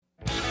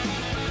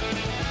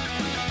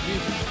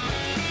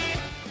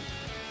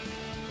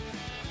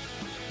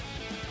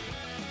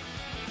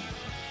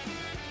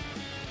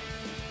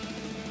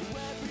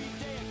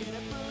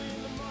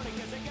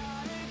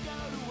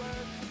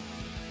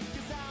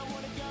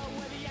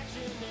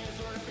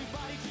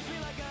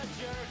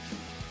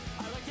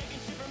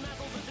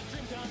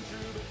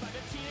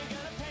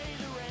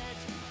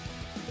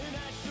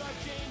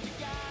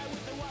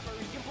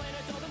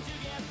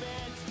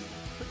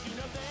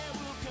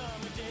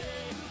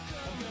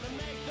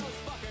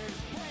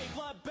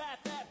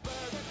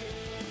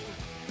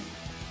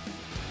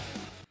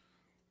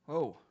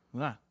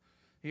Ah.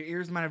 Your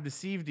ears might have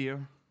deceived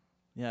you.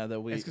 Yeah,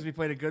 that we. It's because we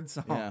played a good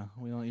song. Yeah,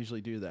 we don't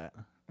usually do that.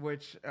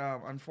 Which,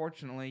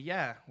 unfortunately,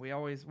 we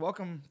always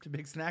welcome to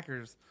Big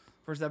Snackers.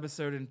 First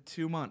episode in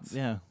 2 months.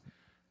 Yeah.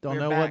 Don't We're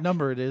know back. what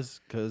number it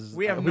is because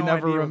We have we no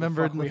never idea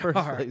remembered in what the fuck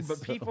first we are. place. But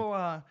so.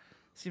 people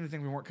seem to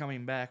think we weren't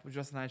coming back. But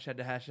Justin and I just had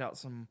to hash out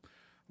some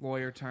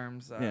lawyer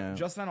terms. Yeah.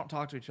 Justin and I don't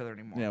talk to each other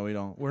anymore. Yeah, we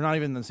don't. We're not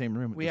even in the same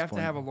room. At We this have point.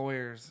 to have a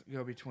lawyer's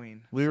go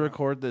between. We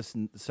record this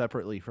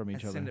separately from each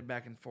and other. send it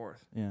back and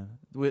forth. Yeah.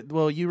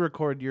 Well, you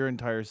record your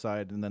entire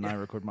side, and then I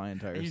record my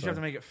entire And you just side. have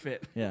to make it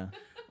fit. Yeah.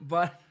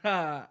 But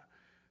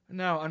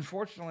no,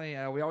 unfortunately,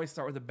 we always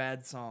start with a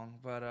bad song.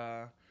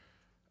 But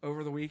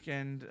over the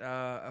weekend,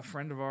 a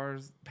friend of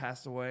ours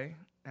passed away,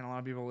 and a lot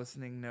of people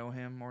listening know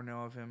him or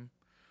know of him.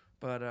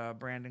 But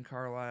Brandon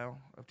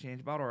Carlisle of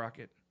Teenage Bottle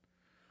Rocket,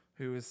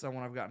 who is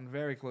someone I've gotten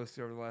very close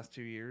to over the last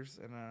 2 years,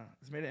 and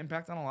has made an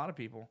impact on a lot of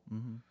people.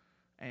 Mm-hmm.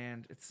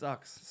 And it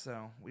sucks,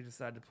 so we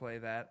decided to play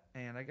that,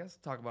 and I guess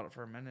talk about it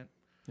for a minute.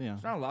 Yeah.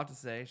 There's not a lot to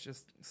say. It's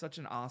just such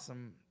an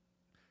awesome,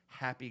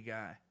 happy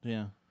guy.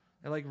 Yeah.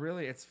 And like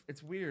really, it's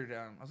weird.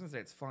 I was gonna say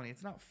it's funny.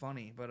 It's not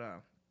funny, but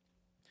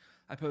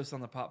I posted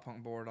on the pop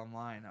punk board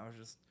online.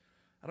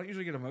 I don't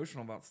usually get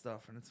emotional about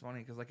stuff, and it's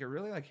funny because like it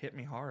really like hit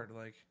me hard.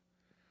 Like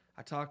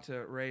I talked to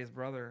Ray's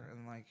brother,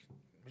 and like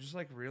it just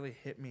like really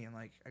hit me, and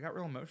like I got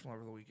real emotional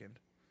over the weekend.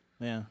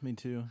 Yeah, me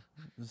too.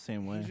 The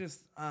same way. He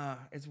just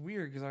it's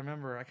weird because I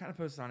remember I kind of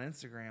posted on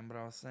Instagram, but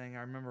I was saying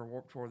I remember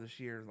Warped Tour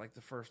this year, like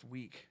the first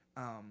week.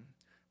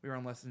 We were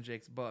on Less Than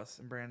Jake's bus,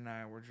 and Brandon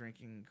and I were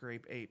drinking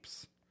grape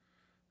apes.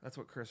 That's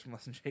what Chris from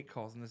Less Than Jake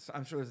calls them.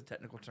 I'm sure there's a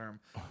technical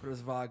term, but it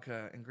was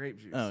vodka and grape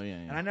juice. Oh, yeah.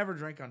 And I never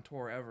drank on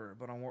tour ever,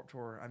 but on Warped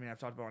Tour, I mean, I've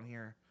talked about on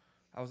here,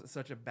 I was at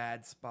such a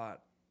bad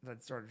spot that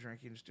I'd started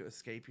drinking just to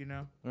escape, you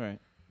know? Right.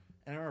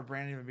 And I remember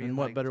Brandon even being And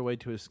like... what better way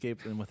to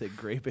escape than with a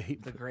grape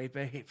ape? The grape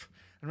ape.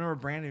 I remember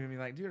Brandon even being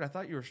like, dude, I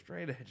thought you were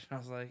straight edge. And I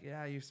was like,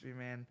 yeah, I used to be,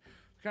 man.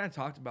 We kind of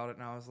talked about it,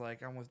 and I was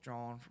like, I'm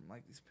withdrawn from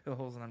like these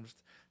pills, and I'm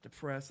just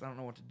depressed. I don't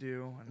know what to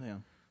do. And Yeah.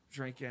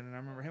 drinking. And I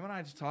remember him and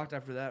I just talked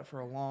after that for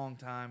a long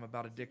time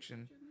about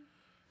addiction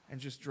and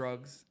just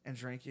drugs and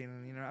drinking.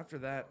 And, you know, after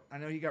that, I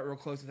know he got real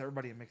close with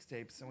everybody at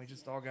Mixtapes, and we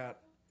just all got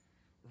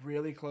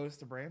really close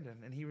to Brandon.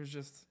 And he was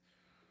just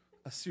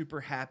a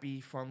super happy,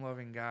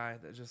 fun-loving guy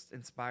that just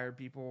inspired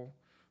people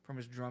from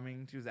his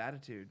drumming to his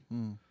attitude.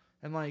 Mm.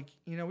 And, like,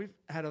 you know, we've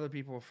had other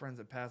people, friends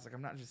that passed. Like,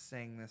 I'm not just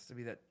saying this to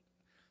be that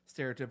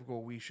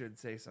stereotypical we should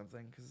say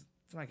something, because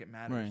it's not like it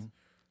matters. Right.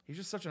 He's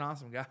just such an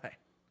awesome guy.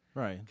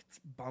 Right. It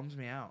bums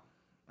me out.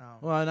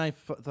 Well, and I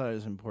thought it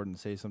was important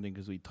to say something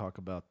because we talk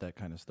about that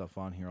kind of stuff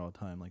on here all the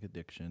time, like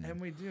addiction.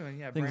 And we do, and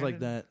yeah, things Brandon, like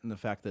that, and the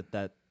fact that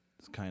that's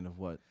kind of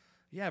what...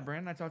 Yeah,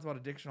 Brandon and I talked about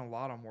addiction a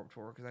lot on Warped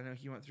Tour because I know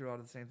he went through a lot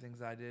of the same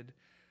things I did.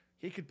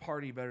 He could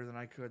party better than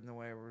I could in the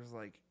way where it was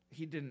like,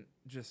 he didn't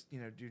just, you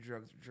know, do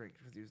drugs or drink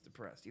because he was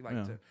depressed. He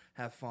liked to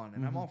have fun,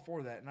 and I'm all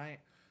for that. And I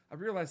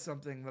realized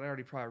something that I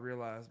already probably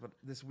realized, but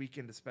this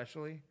weekend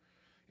especially,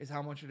 is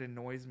how much it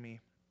annoys me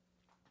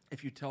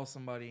if you tell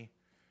somebody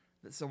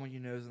that someone you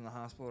know is in the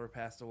hospital or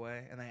passed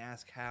away, and they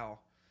ask how.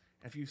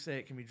 And if you say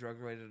it can be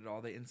drug-related at all,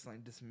 they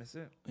instantly dismiss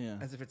it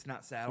as if it's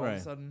not sad all of a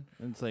sudden.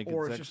 And it's like,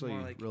 or it's just actually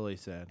more like, really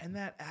sad. And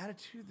that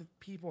attitude that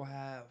people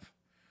have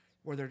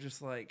where they're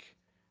just like,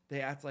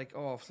 they act like,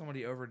 oh, if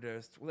somebody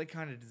overdosed, well, they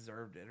kind of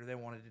deserved it or they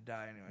wanted to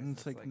die anyway. And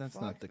it's like that's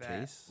not the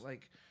case.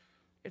 Like,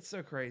 it's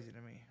so crazy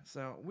to me.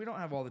 So we don't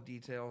have all the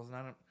details, and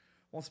I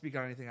won't speak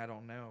on anything I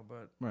don't know,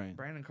 but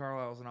Brandon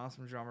Carlisle is an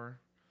awesome drummer.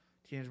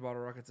 Teenage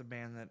Bottle Rocket's a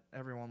band that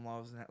everyone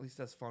loves and at least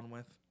has fun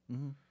with.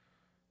 Mm-hmm.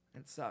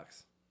 It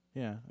sucks.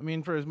 Yeah, I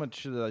mean, for as much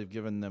shit that I've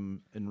given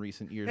them in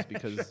recent years,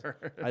 because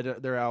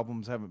their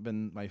albums haven't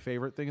been my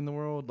favorite thing in the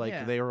world.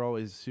 Like, they were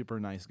always super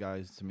nice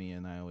guys to me,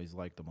 and I always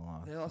liked them a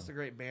lot. They lost a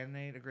great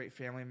bandmate, a great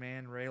family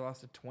man. Ray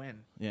lost a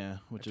twin. Yeah,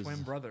 which is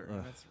twin brother.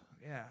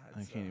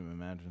 I can't even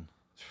imagine.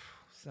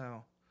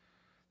 So,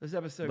 this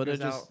episode but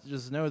goes out.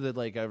 Just know that,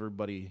 like,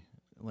 everybody,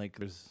 like,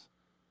 there's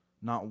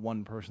not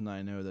one person that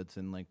I know that's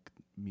in, like,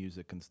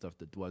 music and stuff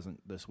that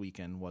this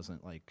weekend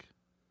wasn't, like,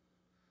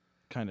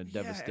 kind of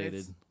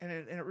devastated. And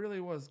it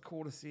really was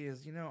cool to see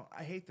is, you know,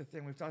 I hate the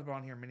thing we've talked about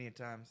on here many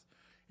times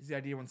is the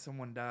idea when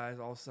someone dies,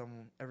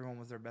 everyone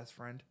was their best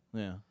friend.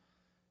 Yeah.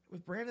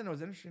 With Brandon, it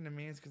was interesting to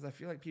me is because I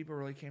feel like people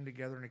really came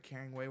together in a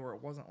caring way where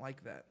it wasn't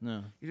like that.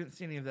 No. You didn't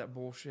see any of that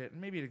bullshit,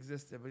 and maybe it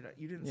existed, but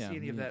you didn't see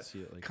any of that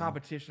like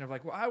competition of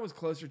like, well, I was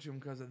closer to him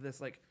because of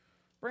this. Like,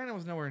 Brandon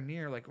was nowhere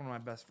near like one of my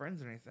best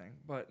friends or anything,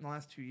 but in the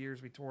last 2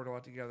 years we toured a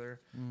lot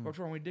together. But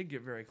when we did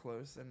get very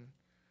close, and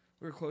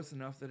we were close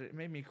enough that it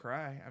made me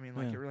cry. I mean,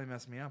 like, it really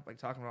messed me up. Like,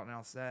 talking about it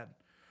now is sad.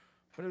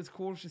 But it was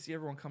cool to see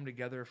everyone come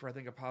together for, I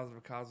think, a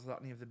positive cause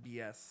without any of the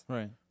BS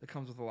that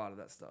comes with a lot of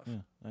that stuff. Yeah,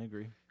 I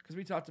agree. Because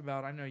we talked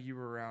about, I know you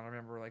were around. I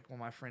remember, like, when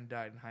my friend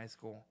died in high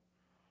school,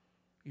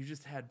 you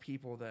just had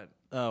people that...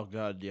 Oh,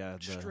 God, yeah.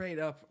 Straight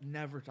up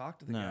never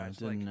talked to the guy.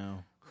 Didn't know.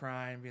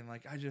 Crying, being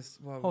like, I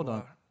just... Blah, Hold blah.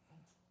 on.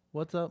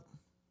 What's up?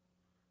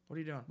 What are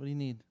you doing? What do you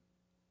need?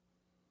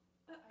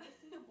 I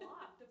just need a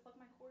block to plug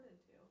my cord into.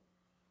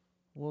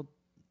 Well,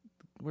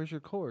 Where's your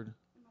cord?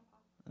 In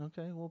my pocket.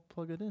 Okay, we'll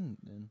plug it in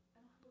then.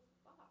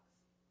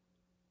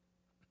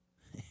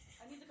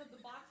 I need to put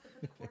the box to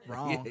put the cord in.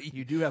 Wrong. Yeah,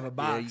 you do have a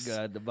box. Yeah, you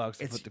got the box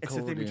to It's put the the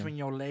cord thing in. between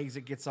your legs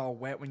that gets all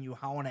wet when you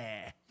hone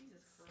it.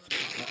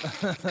 Jesus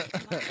Christ.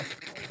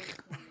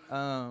 I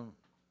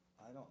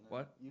don't know.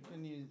 What? You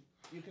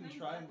can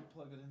try and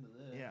plug it into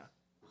this. Yeah.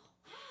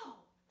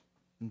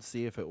 And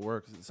see if it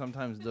works. It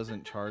sometimes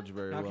doesn't charge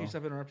very Now well. can you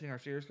stop interrupting our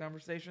serious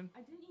conversation? I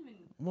didn't even.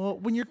 Well,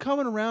 when you're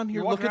coming around here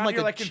You're walking looking around like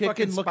here a like in chicken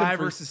fucking looking Spy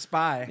for versus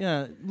Spy.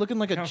 yeah, looking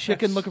like a No,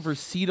 chicken that's- looking for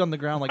seed on the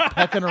ground, like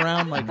pecking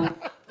around,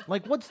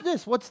 like what's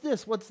this? What's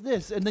this? What's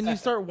this? And then you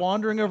start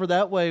wandering over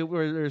that way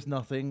where there's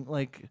nothing.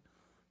 Like,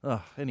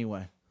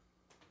 anyway.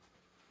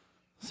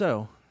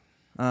 So,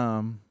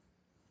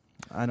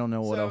 I don't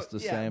know what else to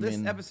say. I this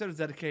mean, episode is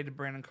dedicated to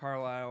Brandon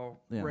Carlisle,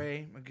 Yeah.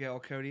 Ray, Miguel,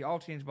 Cody, all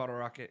Teenage Bottle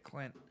Rocket,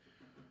 Clint.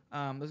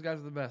 Those guys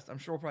are the best. I'm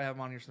sure we'll probably have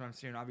them on here sometime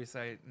soon.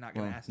 Obviously, I'm not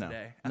going to ask no,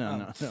 today.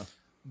 no.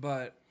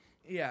 But,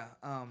 yeah,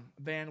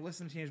 band,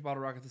 listen to Teenage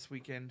Bottle Rocket this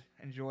weekend.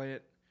 Enjoy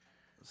it.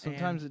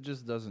 Sometimes it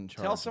just doesn't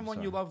charge. Tell I'm someone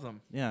you sorry. love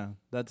them. Yeah,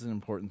 that's an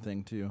important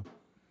thing too.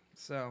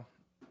 So,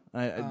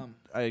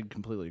 I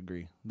completely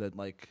agree that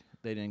like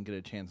they didn't get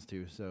a chance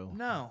to. So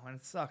no, and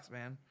it sucks,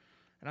 man.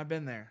 And I've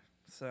been there.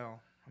 So,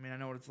 I mean, I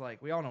know what it's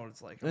like. We all know what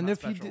it's like. I'm and not if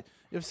special.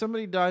 if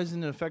somebody dies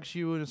and it affects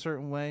you in a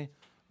certain way,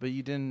 but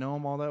you didn't know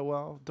them all that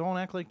well, don't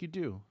act like you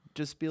do.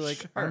 Just be like,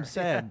 Sure, I'm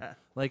sad. yeah.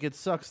 Like it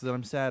sucks that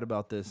I'm sad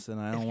about this,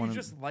 and I If don't you want to.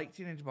 just like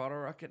Teenage Bottle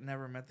Rocket,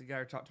 never met the guy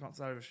or talked to him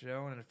outside of a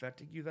show, and it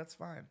affected you, that's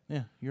fine.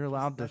 Yeah, you're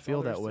allowed to That's feel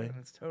all there that is to way. it, and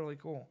it's totally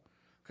cool.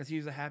 Because he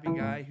was a happy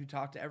guy who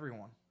talked to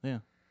everyone. Yeah,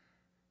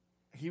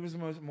 He was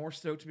more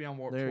stoked to be on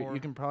Warped there Tour. you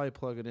can probably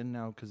plug it in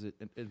now because it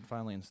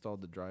finally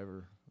installed the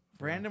driver.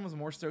 Brandon was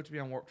more stoked to be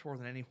on Warped Tour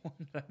than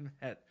anyone that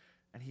I met,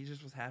 and he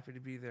just was happy to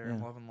be there and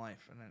Yeah. loving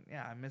life. And then,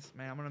 yeah, I'm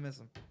gonna miss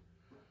him.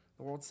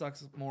 The world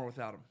sucks more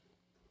without him.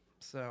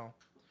 So,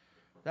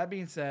 that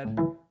being said,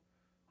 Oh,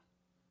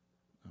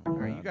 all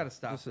right, you God. got to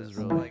stop This this. is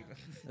really. Like,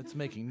 It's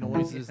making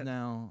noises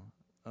now.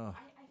 Oh.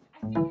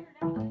 I figured it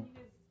out. And you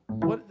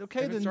guys. What? Okay,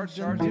 if it then, starts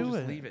then charging, do just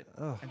it. leave it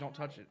Ugh. and don't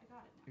touch it. I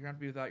got it. You're gonna have to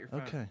be without your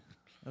phone.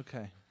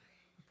 Okay.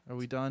 Are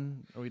we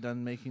done? Are we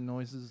done making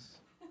noises?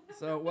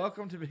 So,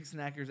 welcome to Big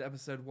Snackers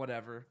episode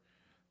whatever.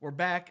 We're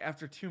back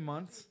after 2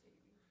 months.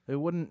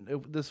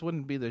 This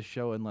wouldn't be the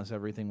show unless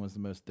everything was the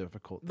most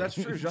difficult. That's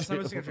thing true. to Justin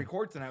do. was going to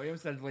record tonight. We haven't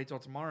started late till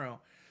tomorrow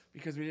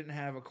because we didn't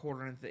have a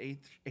quarter into the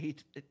eighth.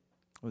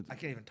 I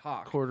can't even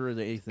talk. Quarter of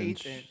the eighth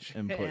Eighth inch inch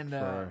input and, for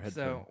our headphone.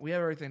 so we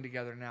have everything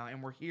together now,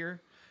 and we're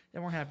here,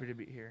 and we're happy to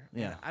be here.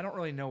 Yeah. And I don't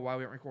really know why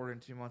we haven't recorded in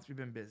 2 months. We've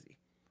been busy.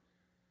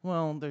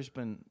 Well, there's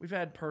been We've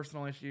had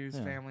personal issues,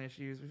 Yeah. family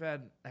issues. We've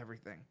had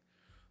everything.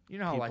 You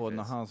know how people life in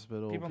the is.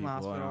 hospital. People in the out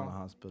hospital. of the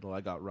hospital.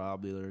 I got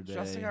robbed the other day.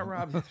 Justin got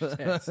robbed the other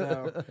day,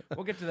 so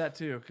we'll get to that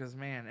too. Because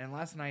man, and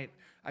last night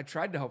I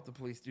tried to help the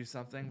police do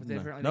something, but they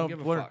apparently didn't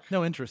give a fuck.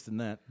 No interest in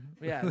that.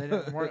 Yeah, they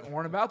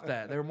weren't about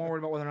that. They were more worried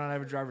about whether or not I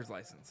have a driver's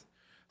license.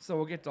 So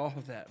we'll get to all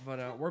of that.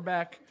 But we're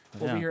back.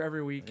 We'll Yeah. be here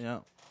every week, Yeah.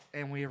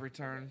 and we have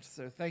returned.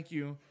 So thank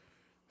you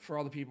for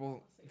all the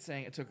people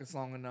saying it took us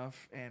long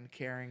enough and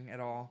caring at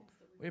all.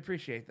 We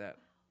appreciate that.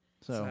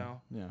 So,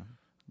 yeah.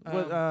 um,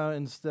 What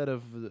instead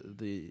of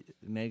the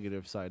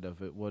negative side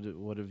of it, what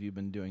have you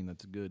been doing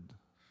that's good?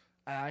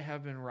 I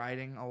have been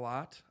writing a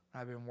lot.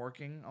 I've been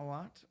working a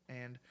lot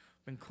and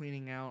been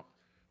cleaning out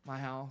my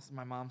house,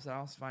 my mom's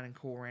house, finding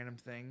cool random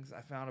things.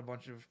 I found a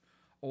bunch of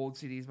old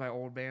CDs by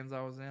old bands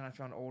I was in. I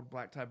found old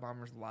Black Tie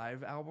Bombers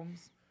live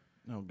albums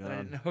Oh that I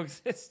God. didn't know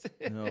existed.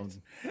 No.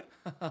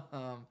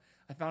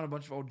 I found a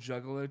bunch of old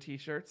Juggalo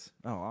t-shirts.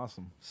 Oh,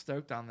 awesome.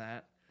 Stoked on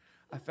that.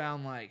 I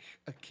found like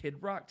a Kid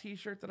Rock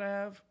t-shirt that I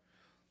have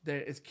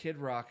that is Kid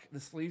Rock. The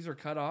sleeves are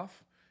cut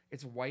off.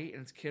 It's white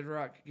and it's Kid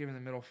Rock giving the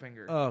middle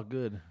finger. Oh,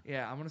 good.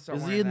 Yeah, I'm gonna start.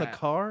 Is wearing he in that. the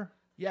car?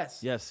 Yes.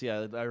 Yes.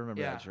 Yeah, I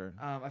remember Yeah. that shirt.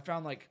 I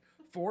found like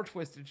 4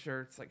 Twisted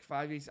shirts, like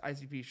 5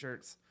 ICP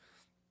shirts.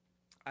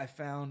 I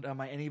found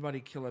my Anybody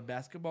Kill a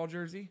basketball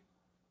jersey.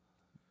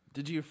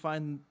 Did you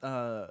find?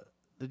 Do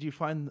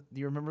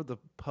you remember the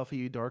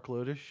puffy Dark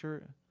Lotus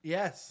shirt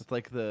Yes, with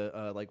like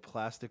the like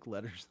plastic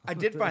letters? I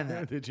did find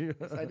that. Did you?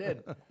 yes, I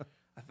did.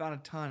 I found a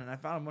ton, and I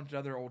found a bunch of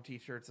other old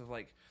T-shirts of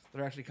like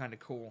that are actually kind of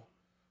cool,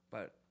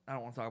 but I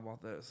don't want to talk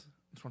about those.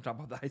 I just want to talk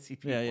about the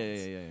ICP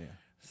ones. Yeah.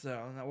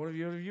 So, now what have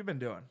you been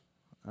doing?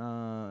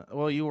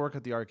 Well, you work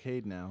at the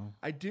arcade now.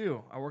 I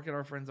do. I work at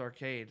our friend's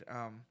arcade.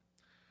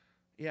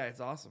 Yeah,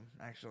 it's awesome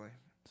actually.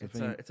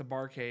 So It's a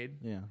barcade.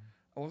 Yeah.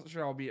 I wasn't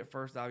sure I'll be at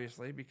first,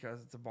 obviously,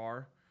 because it's a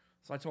bar.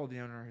 So I told the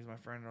owner, who's my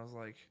friend, I was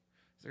like,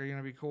 "Is it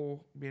gonna be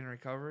cool being in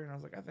recovery?" And I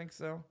was like, "I think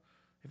so.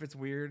 If it's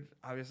weird,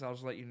 obviously I'll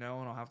just let you know,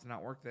 and I'll have to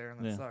not work there, and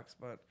that Yeah. sucks.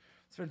 But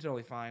it's been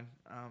totally fine.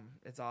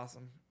 It's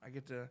awesome. I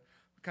get to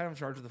kind of in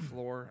charge of the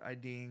floor,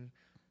 IDing,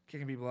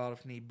 kicking people out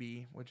if need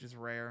be, which is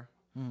rare.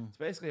 It's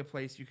basically a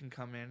place you can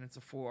come in. It's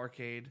a full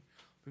arcade.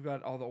 We've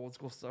got all the old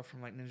school stuff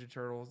from like Ninja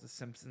Turtles, The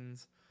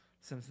Simpsons,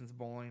 Simpsons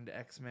Bowling, to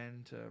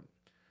X-Men, to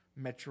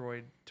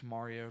Metroid to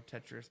Mario,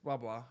 Tetris, blah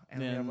blah, and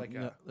we Yeah, have like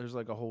a there's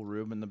like a whole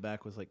room in the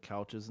back with like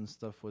couches and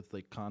stuff with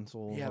like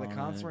consoles. Yeah, the on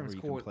console it room is where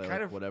you cool. can play, Kind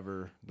like, of-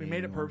 whatever. we game made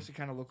you it want. purposely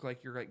kind of look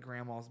like your like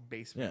grandma's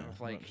basement Yeah, with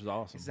like which is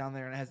awesome. it's down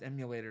there and it has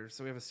emulators.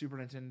 So we have a Super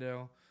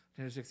Nintendo,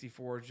 Nintendo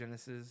 64,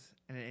 Genesis,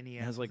 and an NES.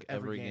 It has like with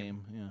every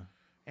game. Yeah,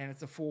 and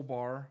it's a full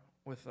bar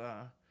with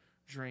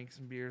drinks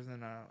and beers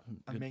and a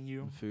Good-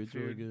 menu. the food's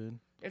really good.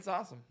 It's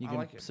awesome. You I can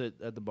like it. sit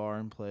at the bar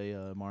and play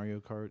Mario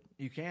Kart.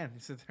 You can. You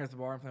sit there at the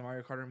bar and play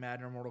Mario Kart or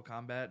Madden or Mortal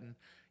Kombat and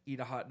eat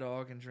a hot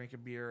dog and drink a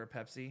beer or a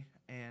Pepsi.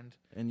 And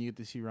You get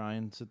to see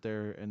Ryan sit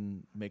there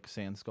and make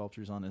sand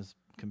sculptures on his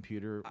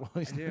computer while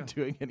he's do. not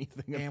doing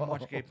anything at and all.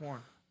 watch gay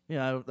porn.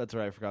 Yeah, that's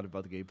right. I forgot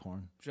about the gay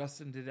porn.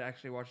 Justin did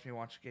actually watch me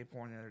watch gay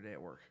porn the other day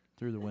at work.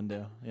 Through the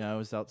window. Yeah, I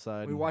was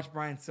outside. We watched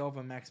Brian Silva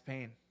and Max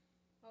Payne.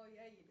 Oh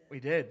yeah, you did. We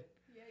did.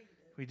 Yeah, you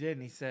did. We did.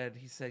 And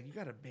he said, you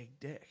got a big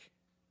dick.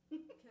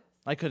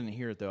 I couldn't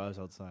hear it, though. I was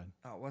outside.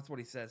 Oh, that's what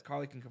he says.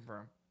 Carly can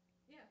confirm.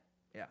 Yeah.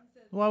 Yeah. He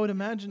said, Well, I would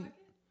imagine... "Suck it?"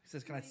 He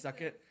says, can I He suck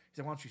says- it? He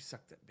said, why don't you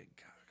suck that big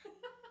cock?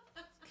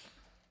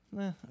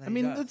 I he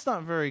mean, does. it's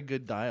not very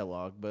good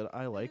dialogue, but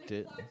I liked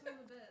it. Plops on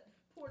the bed.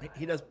 Poor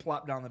He does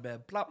plop down the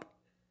bed. Plop.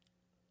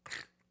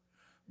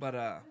 But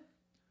I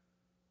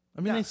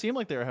mean, Yeah. they seemed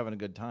like they were having a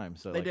good time.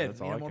 So they like, did.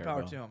 That's all Yeah, I more care power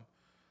about. to him.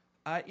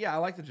 I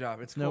like the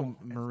job. It's No cool.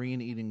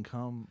 marine eating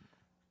cum.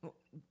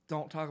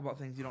 Don't talk about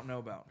things you don't know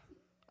about.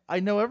 I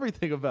know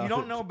everything about it. You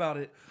don't know about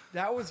it.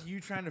 That was you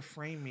trying to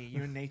frame me.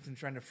 You and Nathan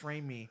trying to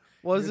frame me.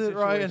 Was Your it,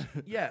 Ryan?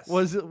 situation. Yes.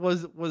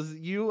 Was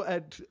you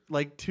at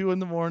like 2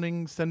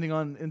 a.m. sending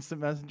on Instant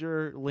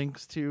Messenger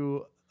links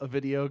to a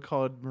video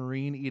called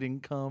 "Marine Eating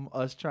Cum"?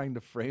 Us trying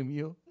to frame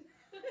you.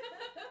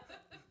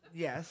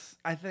 Yes.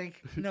 I think.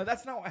 No,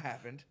 that's not what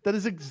happened. That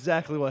is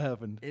exactly what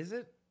happened. Is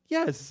it?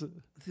 Yes,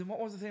 Then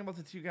what was the thing about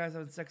the two guys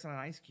having sex on an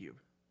ice cube?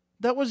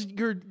 that was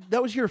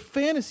your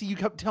fantasy. You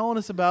kept telling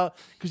us about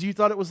because you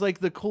thought it was like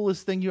the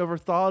coolest thing you ever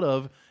thought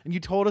of, and you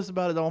told us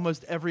about it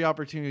almost every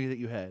opportunity that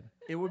you had.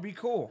 It would be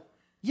cool.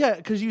 Yeah,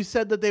 because you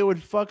said that they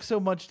would fuck so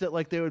much that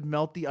like they would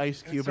melt the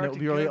ice cube and start it would to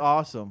be really cook.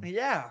 awesome.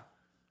 Yeah.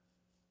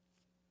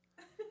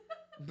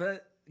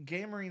 But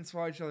gay Marines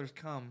swallow each other's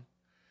cum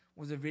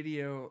was a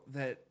video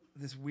that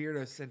this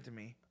weirdo sent to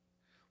me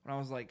when I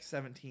was like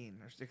 17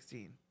 or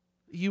 16.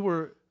 You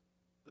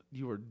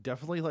were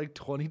definitely like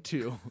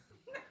 22.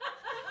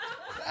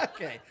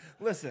 Okay,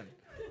 listen.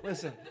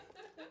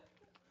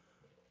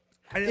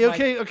 I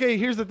didn't Okay.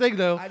 Here's the thing,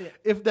 though. I didn't-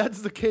 If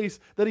that's the case,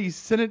 that he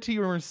sent it to you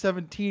when you were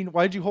 17,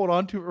 why'd you hold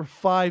on to it for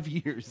 5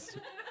 years?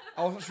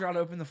 I wasn't sure how to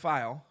open the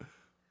file.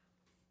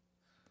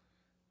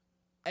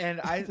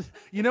 And I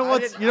You know I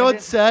what's didn't- you know I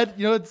what's sad?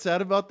 You know what's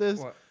sad about this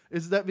What?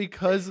 is that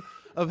because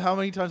of how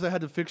many times I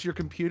had to fix your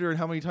computer and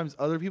how many times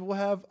other people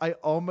have, I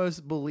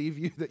almost believe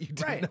you that you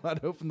didn't Right. know how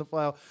to open the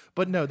file.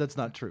 But no, that's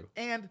not true.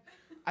 and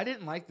I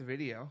didn't like the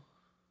video.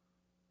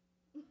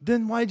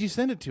 Then why'd you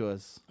send it to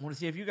us? I want to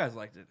see if you guys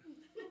liked it.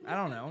 I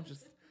don't know,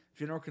 just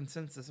general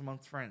consensus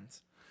amongst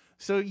friends.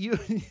 So you,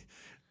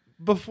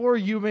 before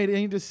you made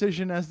any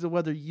decision as to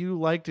whether you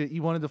liked it,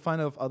 you wanted to find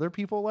out if other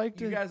people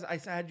liked You it. guys, I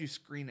had you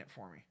screen it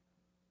for me.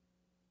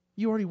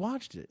 You already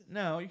watched it.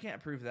 No, you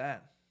can't prove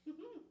that.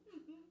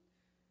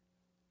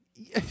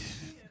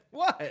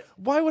 What?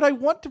 Why would I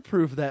want to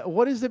prove that?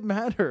 What does it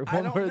matter, I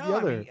one don't way or know. the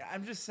other? I mean,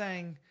 I'm just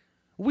saying.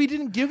 We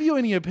didn't give you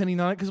any opinion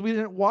on it because we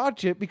didn't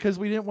watch it because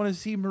we didn't want to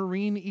see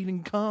Marine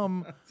eating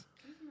cum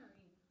Who's Marine?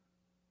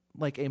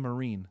 like a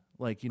Marine,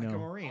 like you Like know, a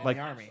Marine like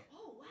in the army.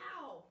 Oh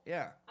wow!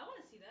 Yeah, I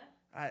want to see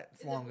that.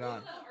 it's Is long it gone.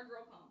 boy cum or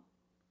girl cum?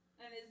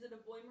 And is it a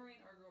boy Marine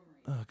or a girl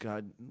Marine? oh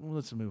god, well,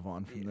 let's move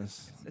on from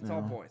this. It's you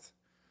all know. boys.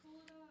 Pull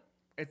it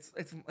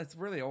up. It's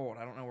really old.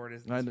 I don't know where it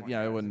is. At I this d- point,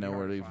 yeah, I guys. wouldn't It'd be know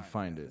where hard to even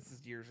find it. This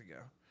is years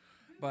ago.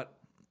 But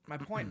my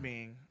point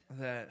being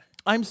that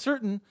I'm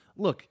certain.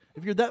 Look,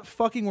 if you're that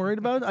fucking worried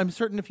about it, I'm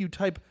certain if you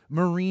type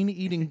Marine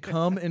eating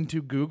cum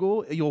into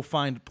Google, you'll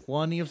find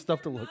plenty of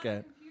stuff to look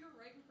at. Computer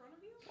right in front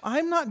of you.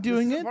 I'm not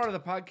doing this is it. part of the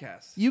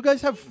podcast. You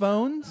guys have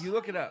phones. You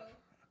look it up.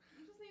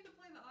 You just need to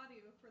play the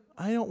audio for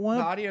the. I don't want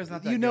The audio's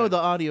not that You know good. the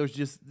audio's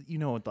just. You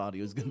know what the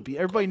audio is going to be.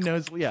 Everybody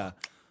knows. Yeah.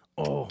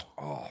 Oh,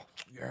 Oh,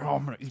 yeah. oh,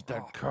 I'm gonna eat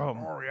that cum.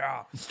 Oh,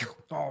 yeah.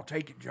 Oh,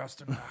 take it,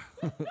 Justin.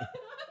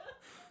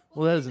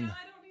 Well, that isn't. I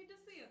don't need to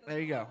see it. There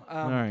you go.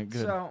 All right,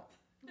 good. So,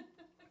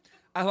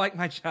 I like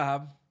my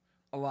job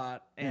a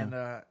lot, and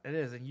it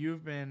is. And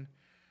you've been,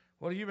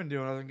 what have you been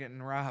doing other than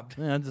getting robbed?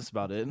 Yeah, that's just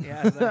about it.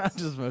 Yeah, that's- I've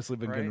just mostly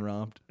been getting right?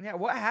 robbed. Yeah,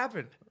 what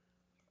happened?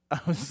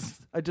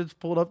 I just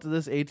pulled up to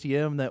this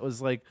ATM that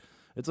was like,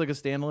 it's like a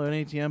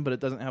standalone ATM, but it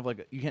doesn't have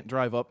like you can't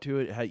drive up to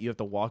it. You have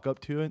to walk up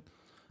to it.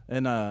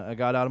 And I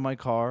got out of my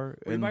car.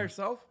 Were you and, by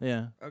yourself?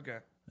 Yeah. Okay.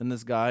 And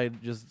this guy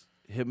just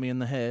hit me in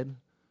the head.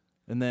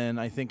 And then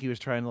I think he was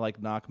trying to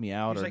like knock me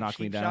out He or just, like, knock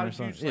me cheap down shotted or you,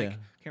 something. just, Yeah. like,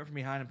 came from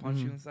behind and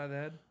punched you inside the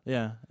head.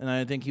 Yeah. And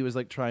I think he was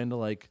like trying to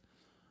like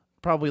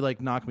probably like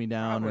knock me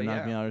down Probably, or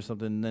knock me yeah. out or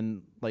something. And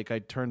then like I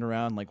turned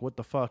around like what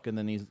the fuck? And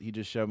then he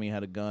just showed me he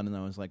had a gun and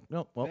I was like,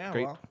 nope, well, Yeah,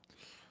 great. well.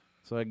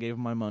 So I gave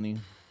him my money.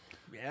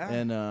 Yeah.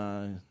 And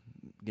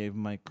gave him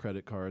my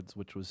credit cards,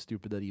 which was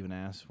stupid that he even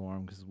asked for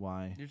them because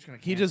why? You're just gonna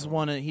He just cancel 'em.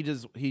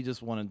 wanted he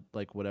just wanted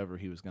like whatever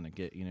he was gonna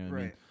get. You know what I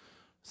mean? Right.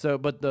 So,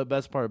 but the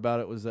best part about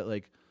it was that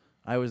like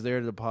I was there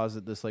to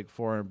deposit this like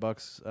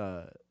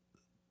 $400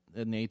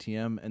 in the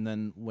ATM, and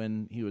then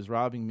when he was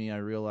robbing me, I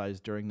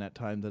realized during that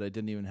time that I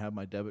didn't even have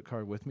my debit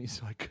card with me,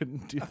 so I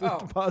couldn't do the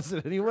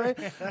deposit anyway.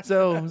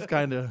 So it was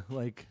kind of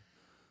like.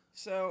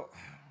 So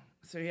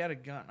he had a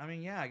gun. I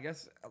mean, yeah, I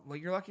guess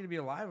like you're lucky to be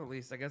alive at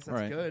least. I guess that's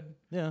Right. good.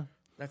 Yeah.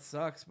 That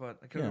sucks, but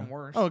it could have been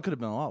worse. Oh, it could have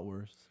been a lot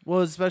worse.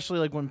 Well, especially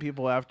like when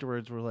people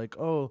afterwards were like,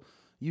 "Oh,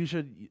 you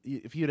should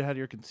if you'd had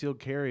your concealed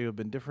carry, it would have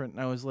been different."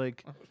 And I was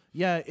like,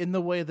 "Yeah, in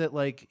the way that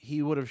like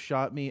he would have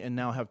shot me and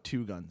now have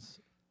 2 guns."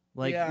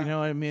 Like, Yeah. you know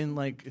what I mean?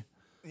 Like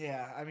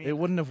Yeah, I mean, it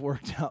wouldn't have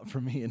worked out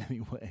for me in any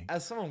way.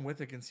 as someone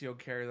with a concealed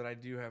carry that I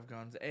do have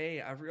guns,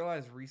 I've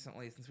realized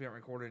recently, since we haven't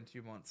recorded in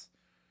 2 months,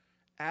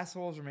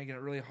 assholes are making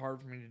it really hard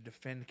for me to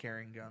defend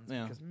carrying guns.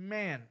 Yeah. Because,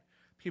 man,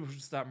 people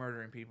should stop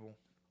murdering people.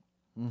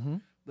 Mm-hmm.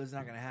 But it's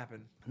not going to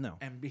happen. No.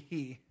 And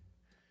B,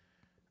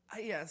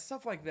 yeah,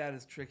 stuff like that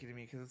is tricky to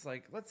me because it's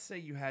like, let's say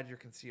you had your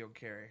concealed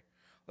carry.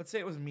 Let's say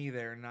it was me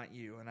there and not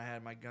you, and I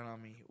had my gun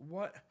on me.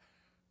 What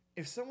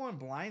if someone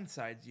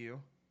blindsides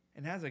you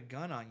and has a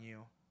gun on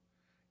you?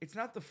 It's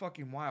not the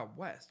fucking Wild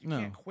West. You No.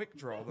 can't quick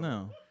draw them.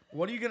 No.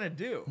 What are you gonna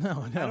do?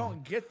 No. I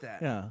don't get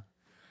that. Yeah.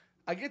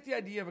 I get the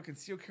idea of a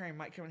concealed carry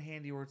might come in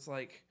handy where it's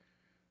like,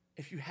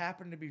 if you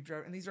happen to be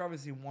driving, and these are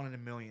obviously one in a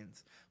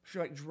millions. If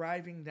you're like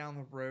driving down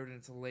the road and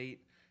it's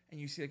late, and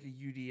you see like a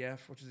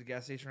UDF, which is a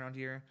gas station around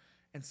here,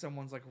 and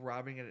someone's like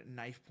robbing it at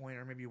knife point,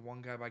 or maybe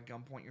one guy by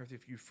gunpoint, you're with a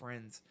few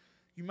friends,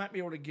 you might be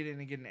able to get in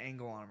and get an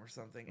angle on him or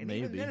something. And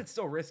even Maybe. then, it's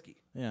still risky.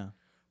 Yeah.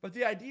 But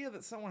the idea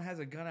that someone has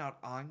a gun out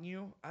on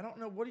you, I don't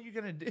know. What are you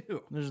gonna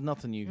do? There's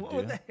nothing you What can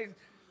would do. the heck?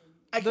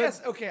 I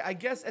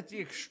guess at the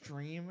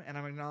extreme, and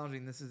I'm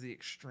acknowledging this is the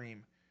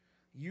extreme,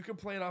 you could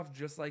play it off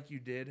just like you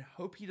did.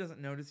 Hope he doesn't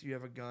notice you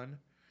have a gun,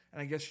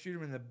 and I guess shoot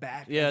him in the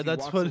back. Yeah, as he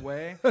that's walks what-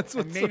 away, that's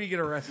and what's maybe get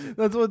arrested.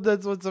 That's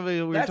what somebody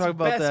we were That's talking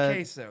about best that.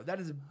 case though. That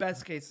is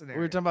best case scenario.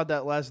 We were talking about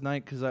that last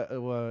night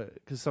because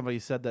somebody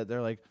said that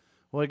they're like,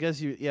 well, I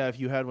guess if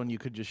you had one, you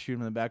could just shoot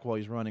him in the back while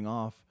he's running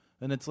off,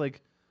 and it's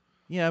like,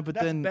 yeah, but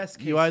That's then best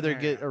case you either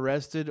scenario. get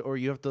arrested or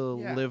you have to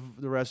Yeah. live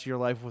the rest of your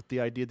life with the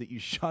idea that you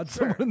shot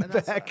Sure, someone in the and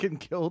that's- back and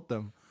killed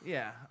them.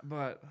 Yeah,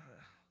 but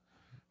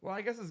well,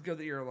 I guess it's good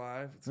that you're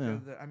alive. It's Yeah.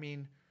 good that I did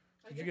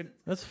you guess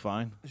get That's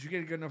fine. did you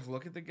get a good enough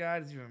look at the guy?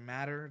 Does it even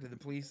matter? Did the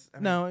police? I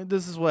mean, No,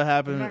 this is what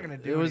happened. not gonna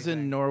do It was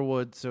anything. in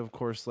Norwood, so of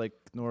course, like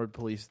Norwood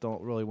police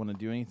don't really want to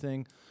do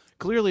anything.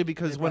 Clearly,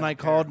 because They when I don't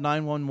called care.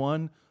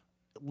 911,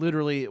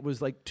 literally it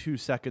was like 2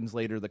 seconds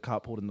later the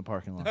cop pulled in the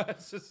parking lot.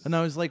 it's just, And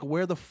I was like,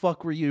 where the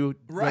fuck were you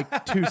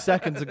like 2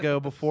 seconds ago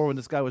before when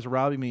this guy was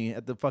robbing me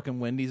at the fucking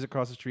Wendy's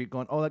across the street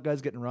going, oh, that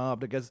guy's getting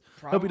robbed. I guess, hope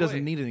he Probably.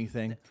 doesn't need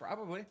anything.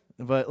 probably.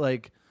 But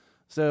like,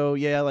 so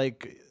yeah,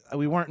 like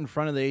we weren't in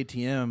front of the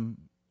ATM,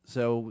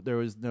 so there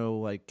was no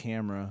like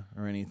camera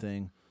or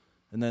anything.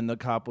 And then the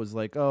cop was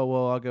like, oh,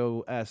 well, I'll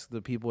go ask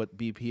the people at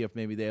BP if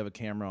maybe they have a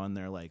camera on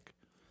their like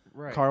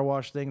Right. car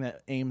wash thing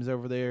that aims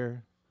over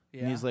there.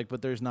 Yeah. And he's like,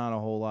 but there's not a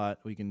whole lot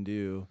we can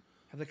do.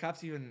 Have the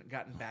cops even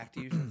gotten back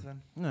to you since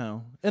then?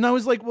 No. And I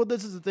was like, well,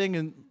 this is the thing.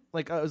 And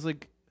like, I was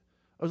like,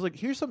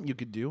 here's something you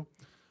could do.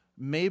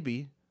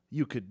 Maybe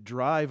you could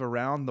drive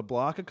around the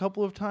block a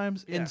couple of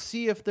times Yeah. and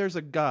see if there's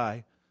a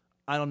guy.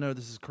 I don't know if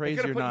this is They crazy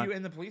could or have put not. you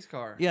in the police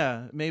car.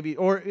 Yeah, maybe.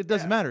 Or it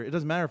doesn't Yeah. matter. It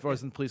doesn't matter if I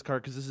was in the police car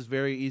because this is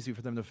very easy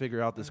for them to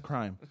figure out this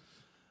crime.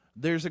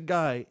 There's a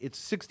guy. It's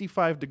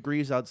 65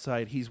 degrees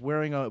outside. He's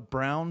wearing a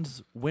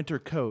Browns winter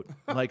coat,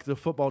 like the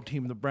football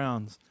team, the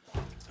Browns.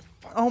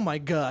 Oh my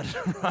God,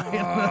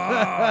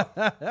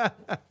 Ryan!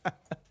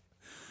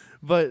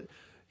 But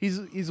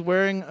he's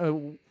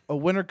wearing a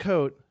winter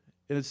coat,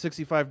 and it's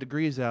 65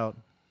 degrees out,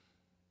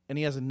 and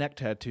he has a neck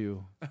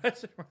tattoo,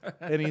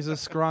 and he's a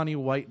scrawny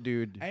white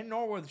dude. And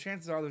Norwood, the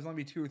chances are there's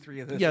only 2 or 3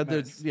 of this. Yeah,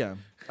 mess. yeah.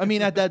 I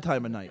mean, at that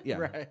time of night, yeah.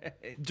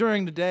 Right.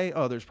 During the day,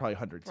 oh, there's probably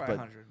hundreds, Probably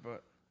but 100,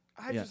 but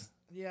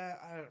Yeah.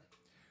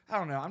 I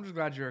don't know. I'm just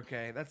glad you're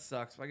okay. That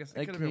sucks, but I guess it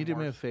hey, could have can you been do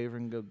me a worse. favor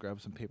and go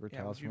grab some paper Yeah,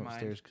 towels would you from mind?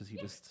 upstairs because he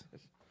just.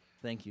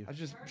 Thank you. I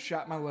just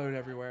shot my load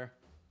everywhere.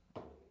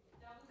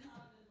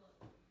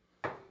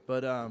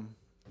 But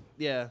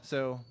yeah.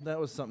 So that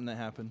was something that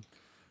happened.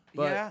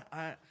 But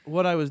Yeah,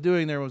 what I was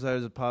doing there was I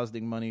was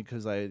depositing money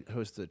because I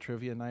host a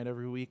trivia night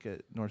every week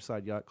at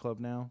Northside Yacht Club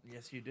now,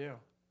 yes, you do.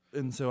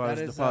 and so I That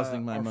was is,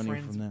 depositing my our money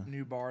friend's from there.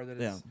 new bar that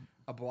is Yeah.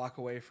 a block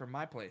away from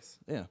my place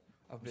Yeah.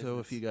 of business. So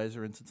if you guys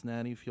are in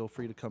Cincinnati, feel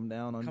free to come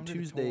down on Come to the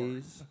tour.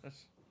 Tuesdays.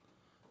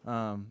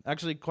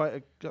 Actually,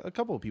 quite a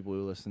couple of people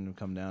who listen to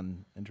come down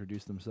and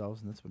introduce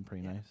themselves, and that's been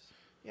pretty nice.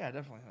 Yeah,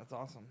 definitely. That's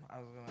awesome. I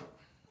was gonna.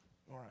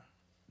 All right.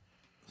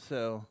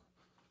 So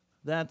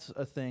that's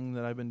a thing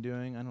that I've been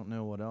doing. I don't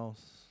know what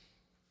else.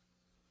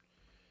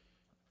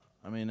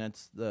 I mean,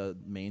 that's the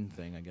main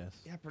thing, I guess.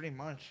 Yeah, pretty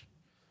much.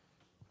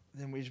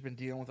 then we've just been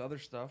dealing with other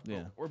stuff. But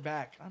Yeah. we're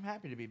back. I'm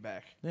happy to be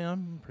back. Yeah,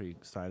 I'm pretty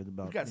excited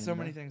about. We've got being so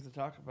many back. things to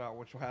talk about,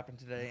 which will happen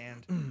today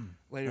and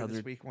later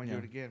this week when we do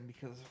it again.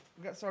 Because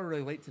we got started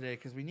really late today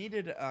because we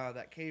needed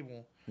that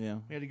cable. Yeah,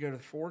 We had to go to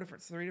 3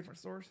 different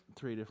stores.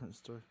 3 different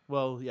stores.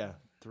 Well, yeah,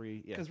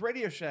 3. Yeah, Because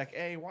Radio Shack,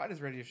 why does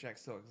Radio Shack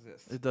still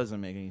exist? it doesn't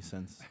make any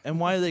sense. And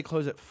why do they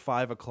close at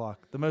 5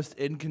 o'clock? The most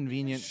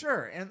inconvenient.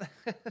 Sure, and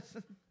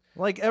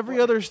Like every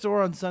other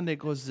store on Sunday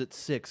closes at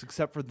 6,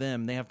 except for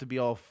them. They have to be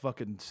all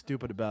fucking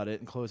stupid about it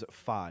and close at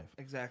 5.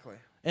 exactly.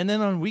 And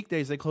then on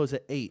weekdays they close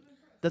at 8.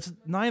 That's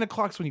 9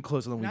 o'clock's when you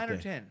close on the 9 weekday.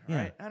 or 10, Yeah.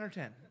 right? 9 or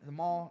 10. The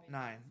mall,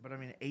 9. But I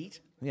mean,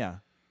 8? Yeah.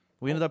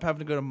 We ended up having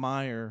to go to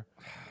Meijer.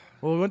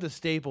 Well, we went to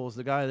Staples.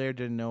 The guy there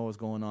didn't know what was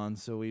going on,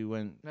 so we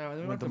went. No,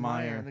 we went to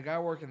Meijer, and the guy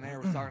working there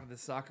was talking to the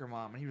soccer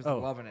mom, and he was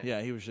loving it.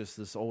 Yeah, he was just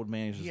this old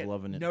man. He was He just had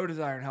loving it. no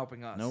desire in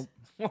helping us. Nope.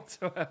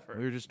 Whatsoever.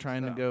 We were just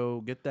trying to So-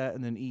 go get that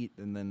and then eat,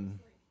 and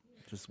then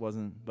just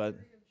wasn't. But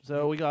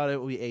so we got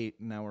it. We ate,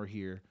 and now we're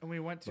here. And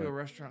we went to But- a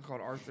restaurant called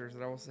Arthur's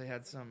that I will say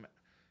had some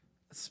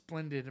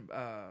splendid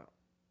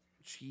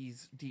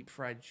cheese, deep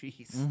fried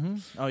cheese.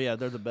 Oh yeah,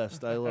 they're the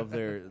best. I love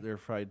their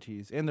fried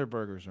cheese, and their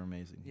burgers are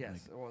amazing.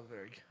 Yes, Like, it was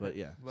very good. but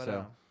yeah. But,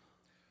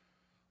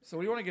 so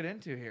what do you want to get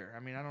into here? I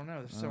mean, I don't know.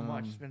 There's so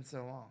much. It's been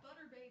so long.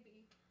 Butter baby.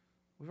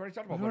 We've already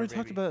talked about we've already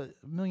Butter talked Baby. about it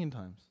a million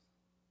times.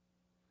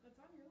 That's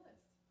on your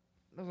list.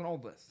 That was an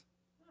old list.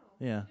 Oh.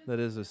 Yeah, that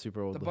is a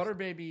super old. The list. Butter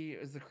Baby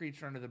is the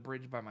creature under the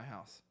bridge by my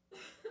house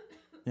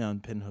Yeah, on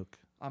Pinhook.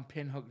 on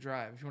Pinhook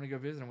Drive. If you want to go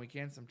visit him, we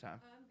can sometime.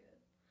 I'm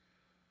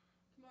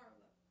good. Tomorrow,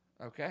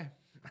 though. Okay.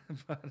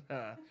 But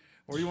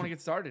where do you want to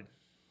get started?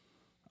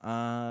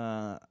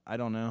 I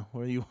don't know.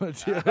 What do you want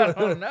to do? I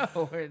don't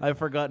know. I've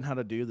forgotten how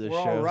to do this We're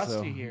all show, rusty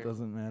so here. it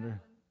doesn't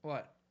matter.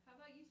 What? How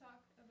about you talk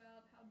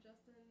about how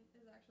Justin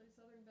is actually a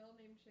Southern Belle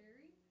named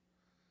Sherry?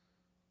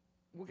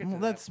 We'll get Well,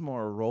 to that's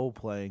more role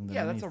playing. that.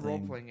 Yeah, that's a role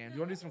playing game. Do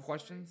you want to do some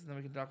questions and then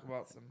we can talk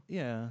about some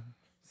Yeah.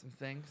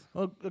 things?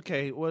 Well,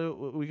 okay.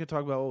 What we could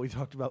talk about what we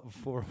talked about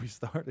before we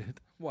started.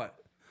 What?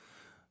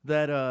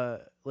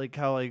 That like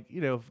how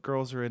if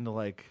girls are into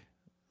like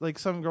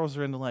some girls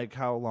are into like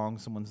how long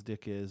someone's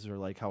dick is or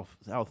like how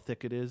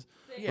thick it is.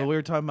 Thick. But we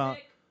were talking about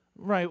Thick.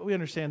 right. We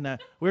understand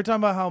that. We were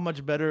talking about how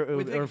much better We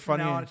or think from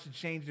funny. now on it should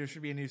change. There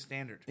should be a new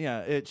standard.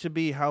 Yeah, it should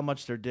be how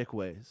much their dick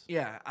weighs.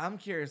 Yeah, I'm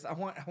curious. I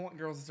want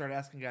girls to start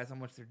asking guys how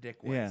much their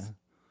dick weighs. Yeah.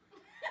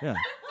 Yeah.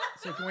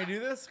 So can we do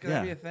this? Can Yeah.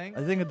 that be a thing?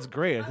 I think it's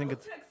great. I think will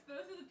it's. text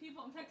both of the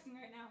people I'm texting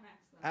right now and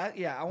ask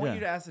them. Yeah, I want Yeah. you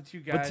to ask the two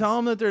guys. But tell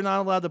them that they're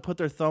not allowed to put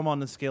their thumb on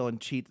the scale and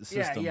cheat the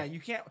system. Yeah. You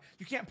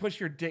can't push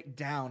your dick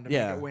down to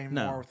Yeah, make it weigh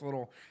no. more with a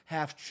little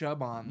half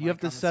chub on. You have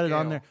to set it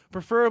on there.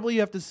 Preferably, you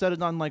have to set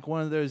it on like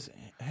one of those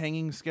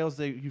hanging scales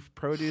that you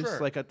produce, Sure.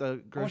 like at the I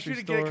want grocery you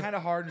to store. get it kind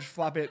of hard and just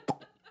flop it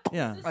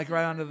Yeah. like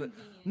right onto the.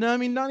 No, I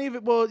mean not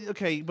even. Well,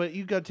 okay, but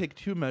you got to take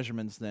 2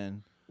 measurements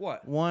then.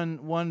 What?